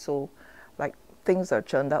sound to me so like things that are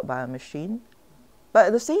churned out by a machine. But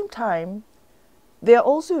at the same time, they are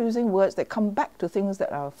also using words that come back to things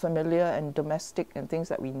that are familiar and domestic and things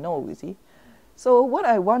that we know, you see. So what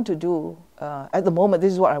I want to do at the moment,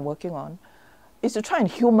 this is what I'm working on, is to try and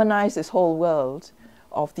humanize this whole world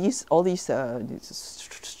of all these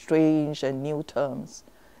strange and new terms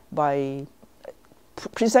by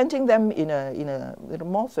presenting them in a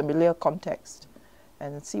more familiar context,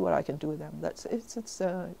 and see what I can do with them. It's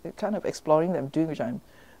kind of exploring them, doing which I'm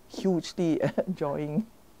hugely enjoying.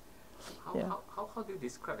 How do you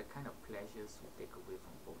describe the kind of pleasures you take away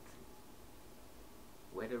from poetry,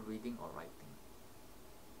 whether reading or writing?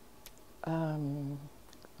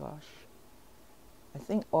 Gosh, I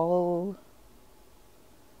think all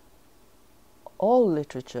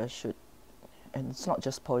literature should, and it's not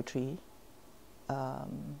just poetry,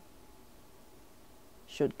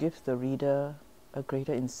 should give the reader a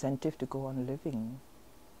greater incentive to go on living,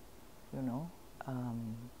 you know. I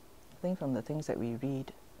think from the things that we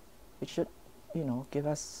read, it should, you know, give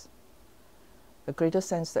us a greater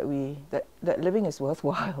sense that that living is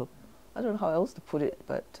worthwhile. I don't know how else to put it,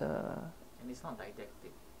 but and it's not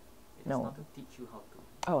didactic. It's no. not to teach you how to.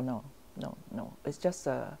 Oh no. It's just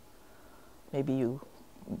maybe you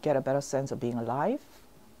get a better sense of being alive.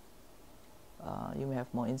 You may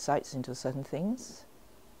have more insights into certain things.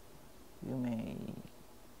 You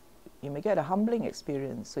may get a humbling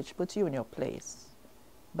experience which puts you in your place,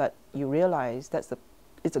 but you realize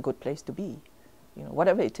it's a good place to be. You know,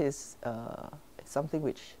 whatever it is, it's something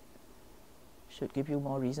which should give you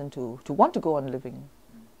more reason to want to go on living.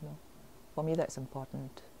 You know, for me, that's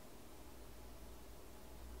important.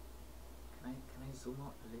 Can I zoom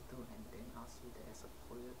out a little and then ask you that, as a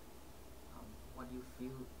poet, what do you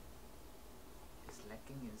feel is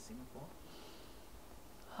lacking in Singapore?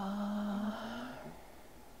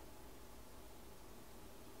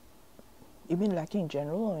 You mean lacking in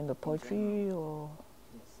general or in the poetry general. or?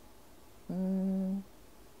 Yes.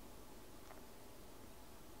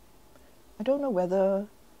 I don't know whether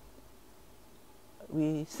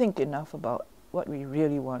we think enough about what we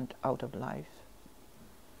really want out of life.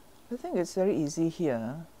 I think it's very easy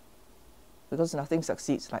here because nothing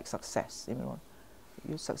succeeds like success. You know,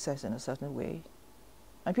 use success in a certain way,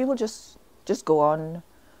 and people just go on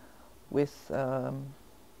with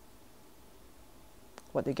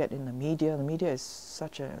what they get in the media. The media is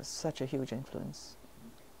such a huge influence,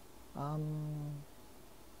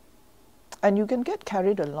 and you can get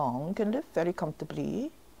carried along. You can live very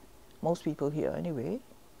comfortably. Most people here, anyway.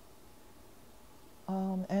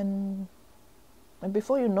 And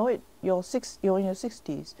before you know it, you're in your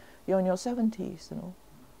 60s, you're in your 70s. You know,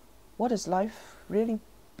 what has life really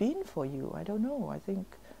been for you? I don't know. I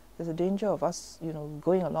think there's a danger of us, you know,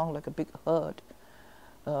 going along like a big herd,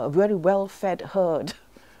 a very well-fed herd,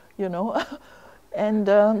 you know, and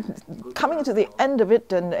coming to the end of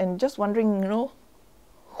it and just wondering, you know,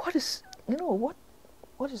 what is, you know,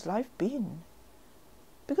 what has life been?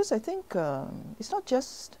 Because I think it's not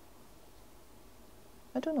just,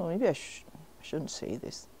 I don't know, maybe I shouldn't say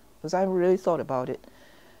this, because I haven't really thought about it.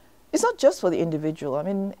 It's not just for the individual. I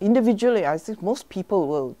mean, individually, I think most people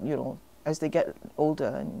will, you know, as they get older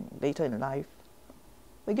and later in life,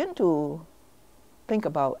 begin to think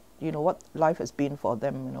about, you know, what life has been for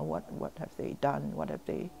them, you know, what have they done, what have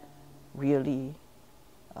they really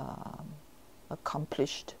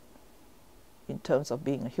accomplished in terms of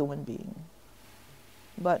being a human being.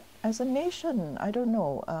 But as a nation, I don't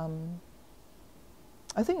know.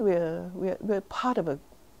 I think we're part of a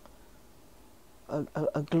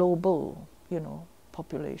global, you know,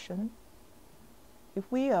 population.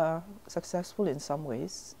 If we are successful in some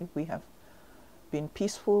ways, if we have been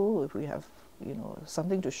peaceful, if we have, you know,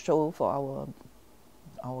 something to show for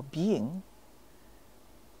our being,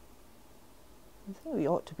 I think we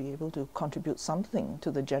ought to be able to contribute something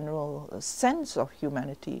to the general sense of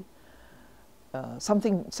humanity.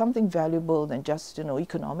 Something valuable than just, you know,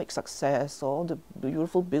 economic success or the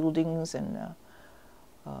beautiful buildings and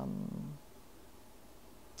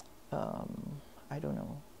I don't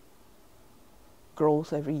know,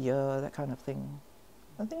 growth every year, that kind of thing.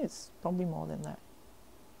 I think it's probably more than that.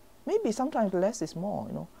 Maybe sometimes less is more,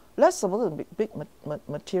 you know, less of all the big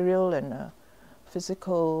material and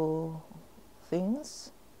physical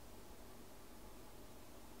things.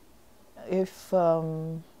 If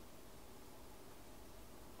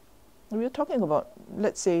we're talking about,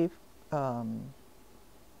 let's say,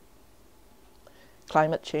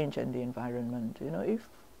 climate change and the environment, you know, if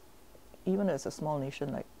even as a small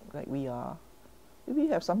nation like we are, if we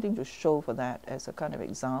have something to show for that as a kind of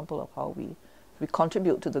example of how we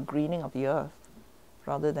contribute to the greening of the earth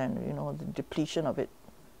rather than, you know, the depletion of it,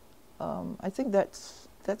 I think that's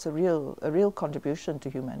a real contribution to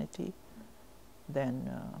humanity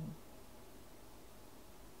than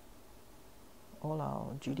all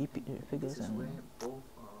our GDP figures. This is where both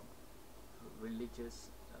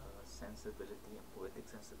religious sensibility and poetic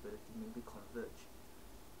sensibility maybe converge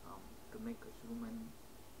to make a human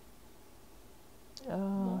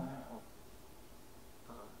more of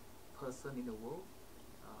a person in the world,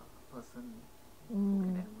 a person who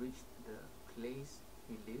can enrich the place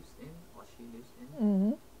he lives in or she lives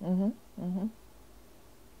in.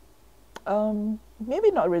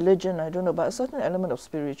 Maybe not religion, I don't know, but a certain element of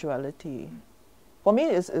spirituality. For me,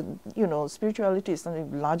 it's, you know, spirituality is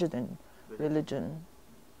something larger than religion.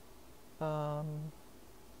 Yeah,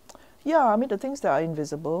 I mean, the things that are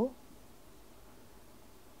invisible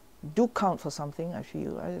do count for something, I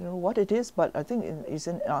feel. I don't know what it is, but I think it's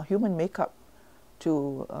in our human makeup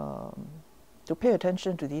to pay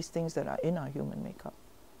attention to these things that are in our human makeup.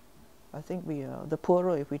 I think we are the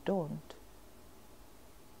poorer if we don't.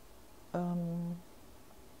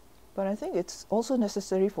 But I think it's also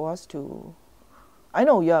necessary for us to, I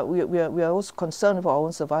know, yeah, we are also concerned for our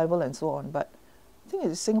own survival and so on, but I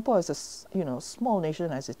think Singapore is a, you know, small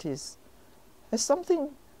nation as it is, has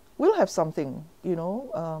something, will have something, you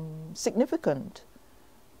know, significant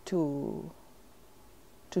to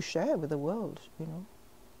share with the world, you know,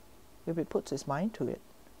 if it puts its mind to it.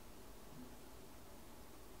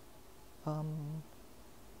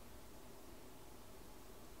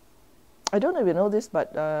 I don't know if you know this,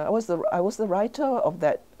 but I was the writer of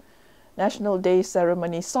that National Day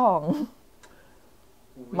ceremony song.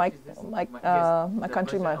 My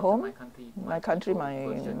country, my home. My country,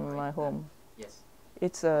 my home. Yes.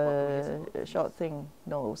 It's a short thing.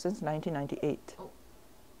 No, since 1998. Oh.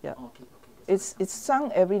 Yeah. Okay. It's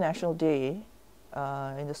sung every National Day,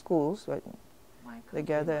 in the schools, right? They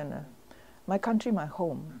gather in My Country, My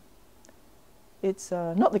Home. It's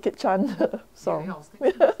not the Kit Chan song. Yeah, I was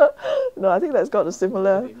thinking No, I think that's got a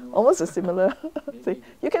similar, almost a similar thing.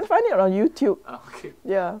 You can find it on YouTube. okay.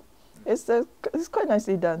 Yeah, it's quite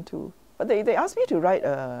nicely done too. But they asked me to write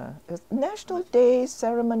a National Day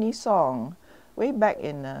ceremony song way back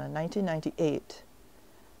in 1998.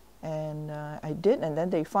 And I did, and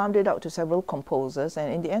then they farmed it out to several composers,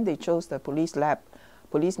 and in the end they chose the Police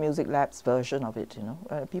Music Lab's version of it, you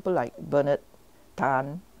know. People like Bernard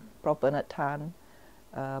Tan, Prof. Bernard Tan,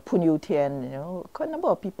 Pun Yu Tian, you know, quite a number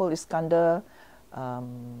of people, Iskander,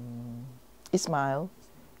 Ismail.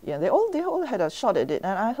 Yeah, they all had a shot at it,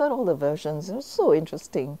 and I heard all the versions. It was so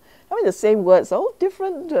interesting. I mean, the same words, all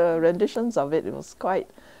different renditions of it. It was quite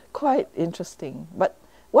interesting. But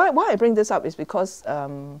why I bring this up is because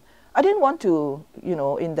I didn't want to, you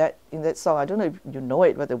know, in that song. I don't know if you know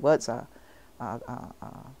it, but the words are. I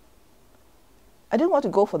didn't want to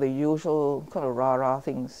go for the usual kind of rah-rah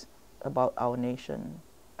things about our nation.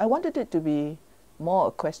 I wanted it to be more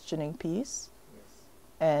a questioning piece.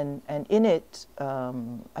 And in it,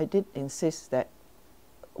 I did insist that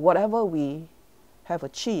whatever we have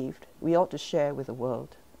achieved, we ought to share with the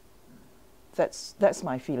world. That's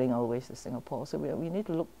my feeling always in Singapore. So we need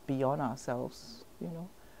to look beyond ourselves, you know.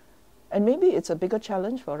 And maybe it's a bigger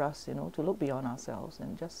challenge for us, you know, to look beyond ourselves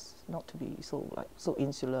and just not to be so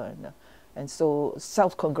insular and so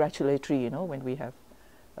self-congratulatory, you know, when we have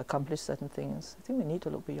accomplished certain things. I think we need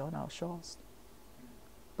to look beyond our shores.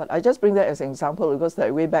 But I just bring that as an example because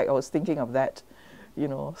like way back I was thinking of that, you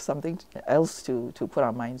know, something else to put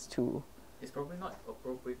our minds to. It's probably not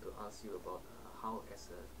appropriate to ask you about how, as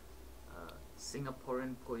a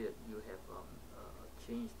Singaporean poet, you have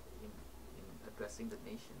changed in addressing the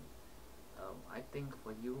nation. I think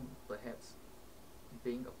for you, perhaps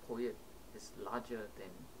being a poet is larger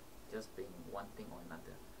than just being one thing or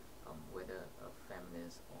another, whether a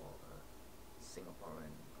feminist or a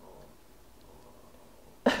Singaporean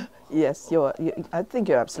Yes, I think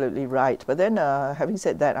you're absolutely right. But then, having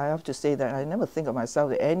said that, I have to say that I never think of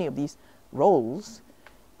myself in any of these roles.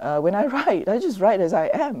 When I write, I just write as I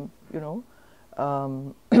am, you know.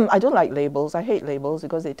 I don't like labels. I hate labels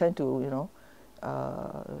because they tend to, you know,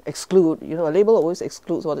 exclude. You know, a label always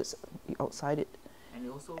excludes what is outside it. And it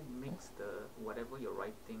also makes whatever you're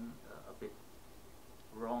writing a bit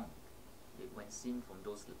wrong when seen from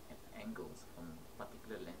those angles, from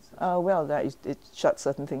particular lenses. Well, it shuts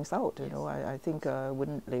certain things out. You know, I think I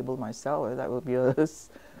wouldn't label myself. That would be a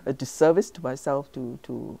disservice to myself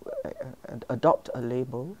to adopt a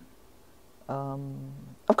label.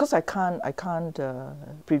 Of course, I can't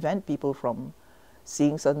prevent people from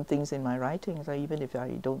seeing certain things in my writings, even if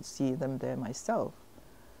I don't see them there myself.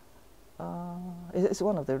 It's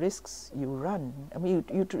one of the risks you run. I mean,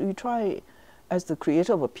 you try, as the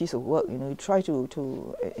creator of a piece of work, you know, you try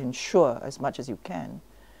to ensure as much as you can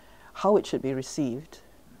how it should be received,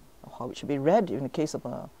 or how it should be read in the case of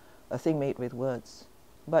a thing made with words.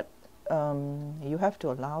 But you have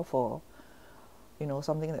to allow for, you know,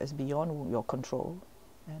 something that is beyond your control,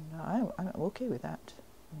 and I'm okay with that.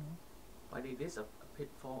 You know. But it is a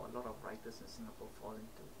pitfall a lot of writers in Singapore fall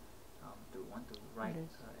into, to want to write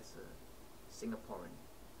as a Singaporean.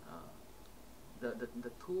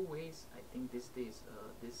 The two ways I think these days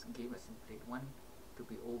this game has been played: one, to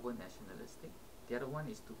be over nationalistic; the other one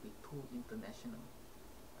is to be too international,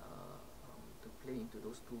 to play into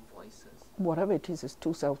those two voices. Whatever it is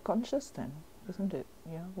too self-conscious then, isn't it?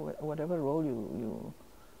 Yeah, whatever role you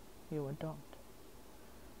adopt.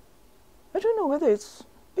 I don't know whether it's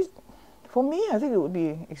for me, I think it would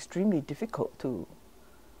be extremely difficult to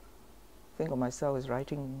think of myself as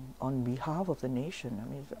writing on behalf of the nation. I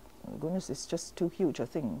mean, goodness, it's just too huge a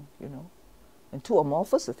thing, you know, and too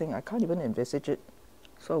amorphous a thing. I can't even envisage it,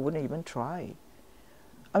 so I wouldn't even try.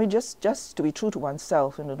 I mean, just to be true to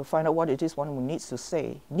oneself, you know, to find out what it is one needs to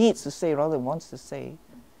say rather than wants to say,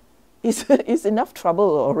 is enough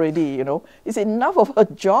trouble already, you know. It's enough of a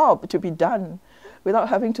job to be done without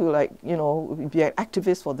having to, like, you know, be an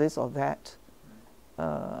activist for this or that.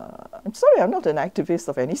 I'm sorry, I'm not an activist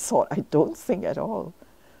of any sort. I don't think at all.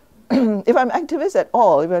 If I'm activist at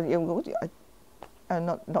all, I'm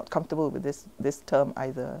not comfortable with this term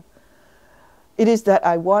either. It is that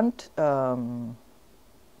I want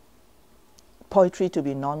poetry to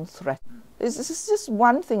be non-threatening. It's just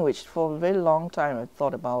one thing which for a very long time I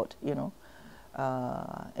thought about, you know,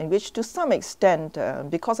 in which to some extent,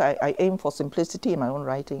 because I aim for simplicity in my own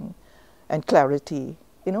writing and clarity,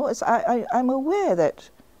 you know, I'm aware that,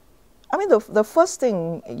 I mean, the first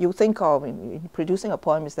thing you think of in producing a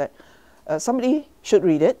poem is that somebody should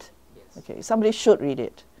read it, Yes. Okay, somebody should read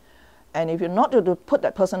it. And if you're not going to put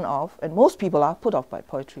that person off, and most people are put off by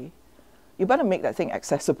poetry, you better make that thing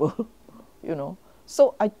accessible, you know.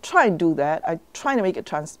 So I try and do that. I try to make it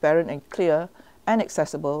transparent and clear and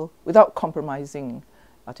accessible without compromising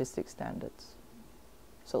artistic standards.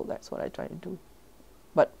 So that's what I try to do.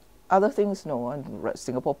 But other things, no. I'm a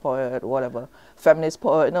Singapore poet, whatever, feminist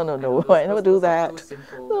poet. No. I never do that.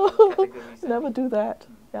 No, never do that.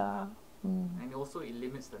 Yeah. And also it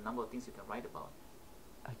limits the number of things you can write about.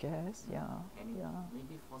 I guess, yeah. And it yeah.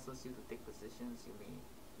 maybe forces you to take positions you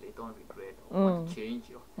may later on regret or want to change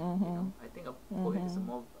your. You know, I think a poet is a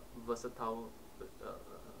more versatile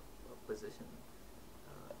position.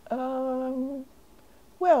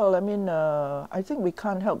 Well, I mean, I think we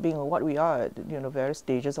can't help being what we are at, various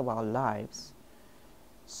stages of our lives.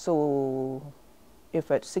 So,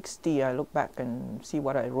 if at 60 I look back and see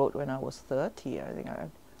what I wrote when I was 30, I think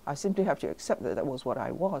I simply have to accept that that was what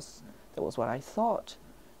I was, that was what I thought,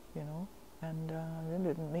 and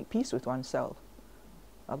then make peace with oneself.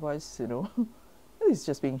 Otherwise, it's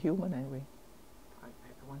just being human anyway. I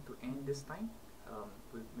want to end this time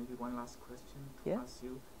with maybe one last question to ask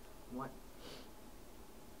you. What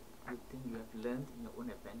you think you have learned in your own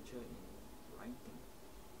adventure in writing?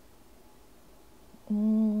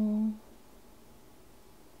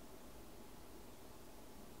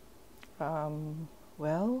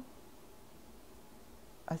 Well,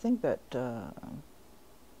 I think that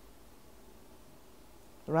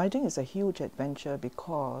writing is a huge adventure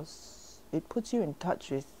because it puts you in touch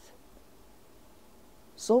with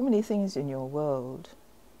so many things in your world.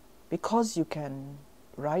 Because you can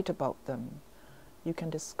write about them, you can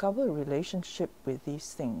discover a relationship with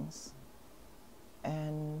these things.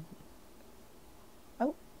 And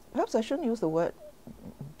perhaps I shouldn't use the word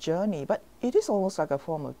journey, but it is almost like a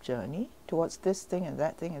form of journey towards this thing and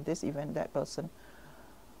this event, that person.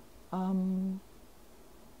 And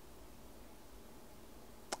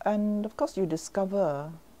of course you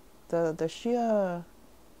discover the sheer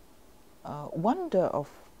wonder of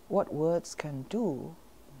what words can do.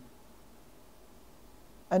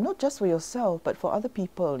 And not just for yourself, but for other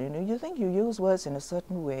people. You think you use words in a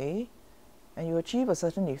certain way and you achieve a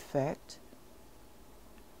certain effect.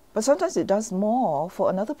 But sometimes it does more for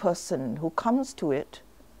another person who comes to it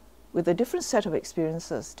with a different set of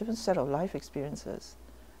experiences, different set of life experiences.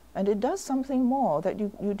 And it does something more that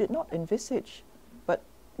you did not envisage, but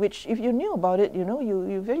which if you knew about it,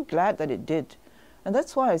 you're very glad that it did. And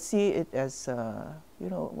that's why I see it as,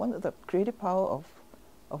 one of the creative power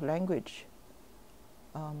of language.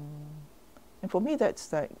 And for me,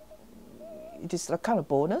 that's like, it is a kind of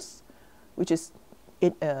bonus, which is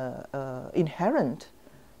inherent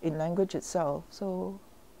in language itself. So,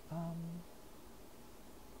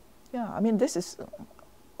 yeah, I mean, this is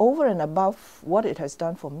over and above what it has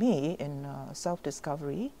done for me in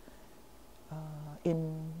self-discovery,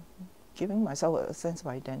 in giving myself a sense of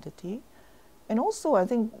identity, and also, I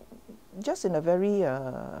think, just in a very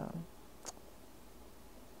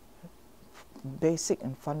basic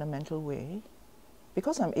and fundamental way,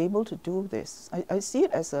 because I'm able to do this. I see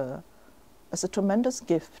it as a tremendous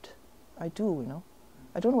gift. I do,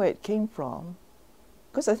 I don't know where it came from,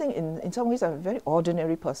 because I think in some ways I'm a very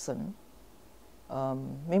ordinary person.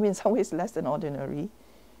 Maybe in some ways less than ordinary,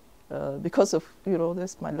 because of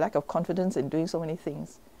this my lack of confidence in doing so many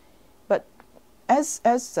things. But as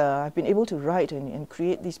I've been able to write and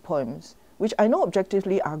create these poems, which I know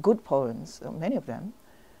objectively are good poems, many of them,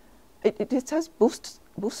 it has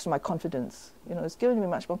boosted my confidence. It's given me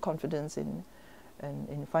much more confidence in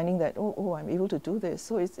finding that I'm able to do this.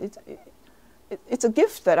 So it's a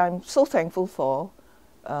gift that I'm so thankful for,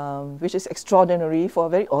 which is extraordinary for a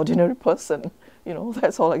very ordinary person.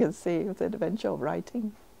 That's all I can say with the adventure of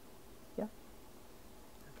writing. Yeah.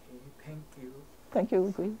 Okay, thank you. Thank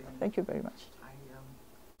you, Gui. Thank you very much.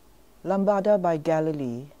 Lambada by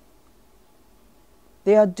Galilee.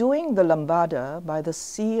 They are doing the lambada by the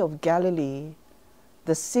Sea of Galilee,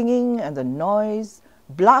 the singing and the noise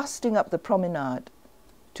blasting up the promenade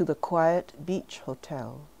to the quiet beach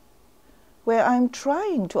hotel, where I'm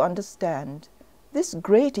trying to understand this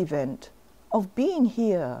great event of being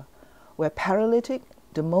here, where paralytic,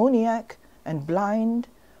 demoniac, and blind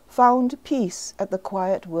found peace at the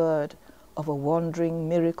quiet word of a wandering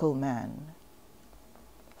miracle man.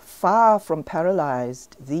 Far from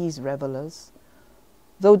paralyzed, these revelers,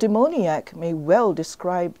 though demoniac may well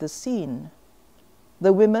describe the scene.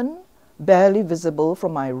 The women, barely visible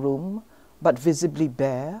from my room, but visibly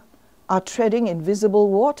bare, are treading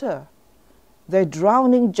invisible water, their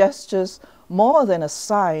drowning gestures more than a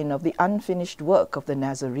sign of the unfinished work of the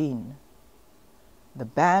Nazarene. The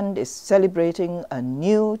band is celebrating a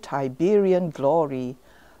new Tiberian glory,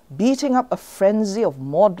 beating up a frenzy of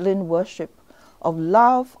maudlin worship, of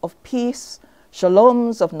love, of peace,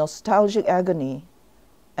 shaloms of nostalgic agony,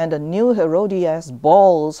 and a new Herodias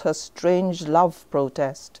bawls her strange love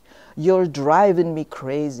protest, "You're driving me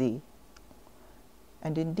crazy."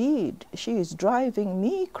 And indeed, she is driving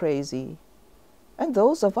me crazy, and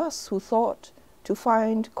those of us who thought to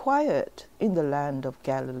find quiet in the land of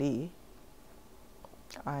Galilee.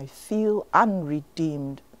 I feel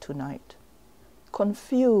unredeemed tonight,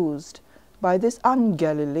 confused by this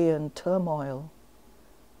un-Galilean turmoil,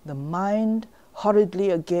 the mind horridly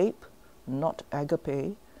agape, not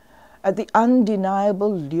agape, at the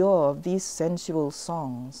undeniable lure of these sensual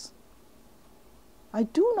songs. I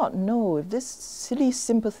do not know if this silly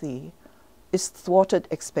sympathy is thwarted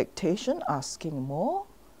expectation asking more,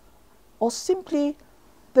 or simply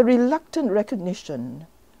the reluctant recognition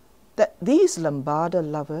that these Lambada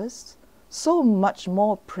lovers, so much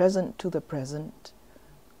more present to the present,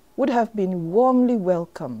 would have been warmly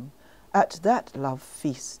welcome at that love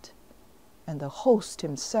feast, and the host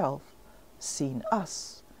himself seen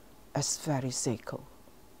us as Pharisaical.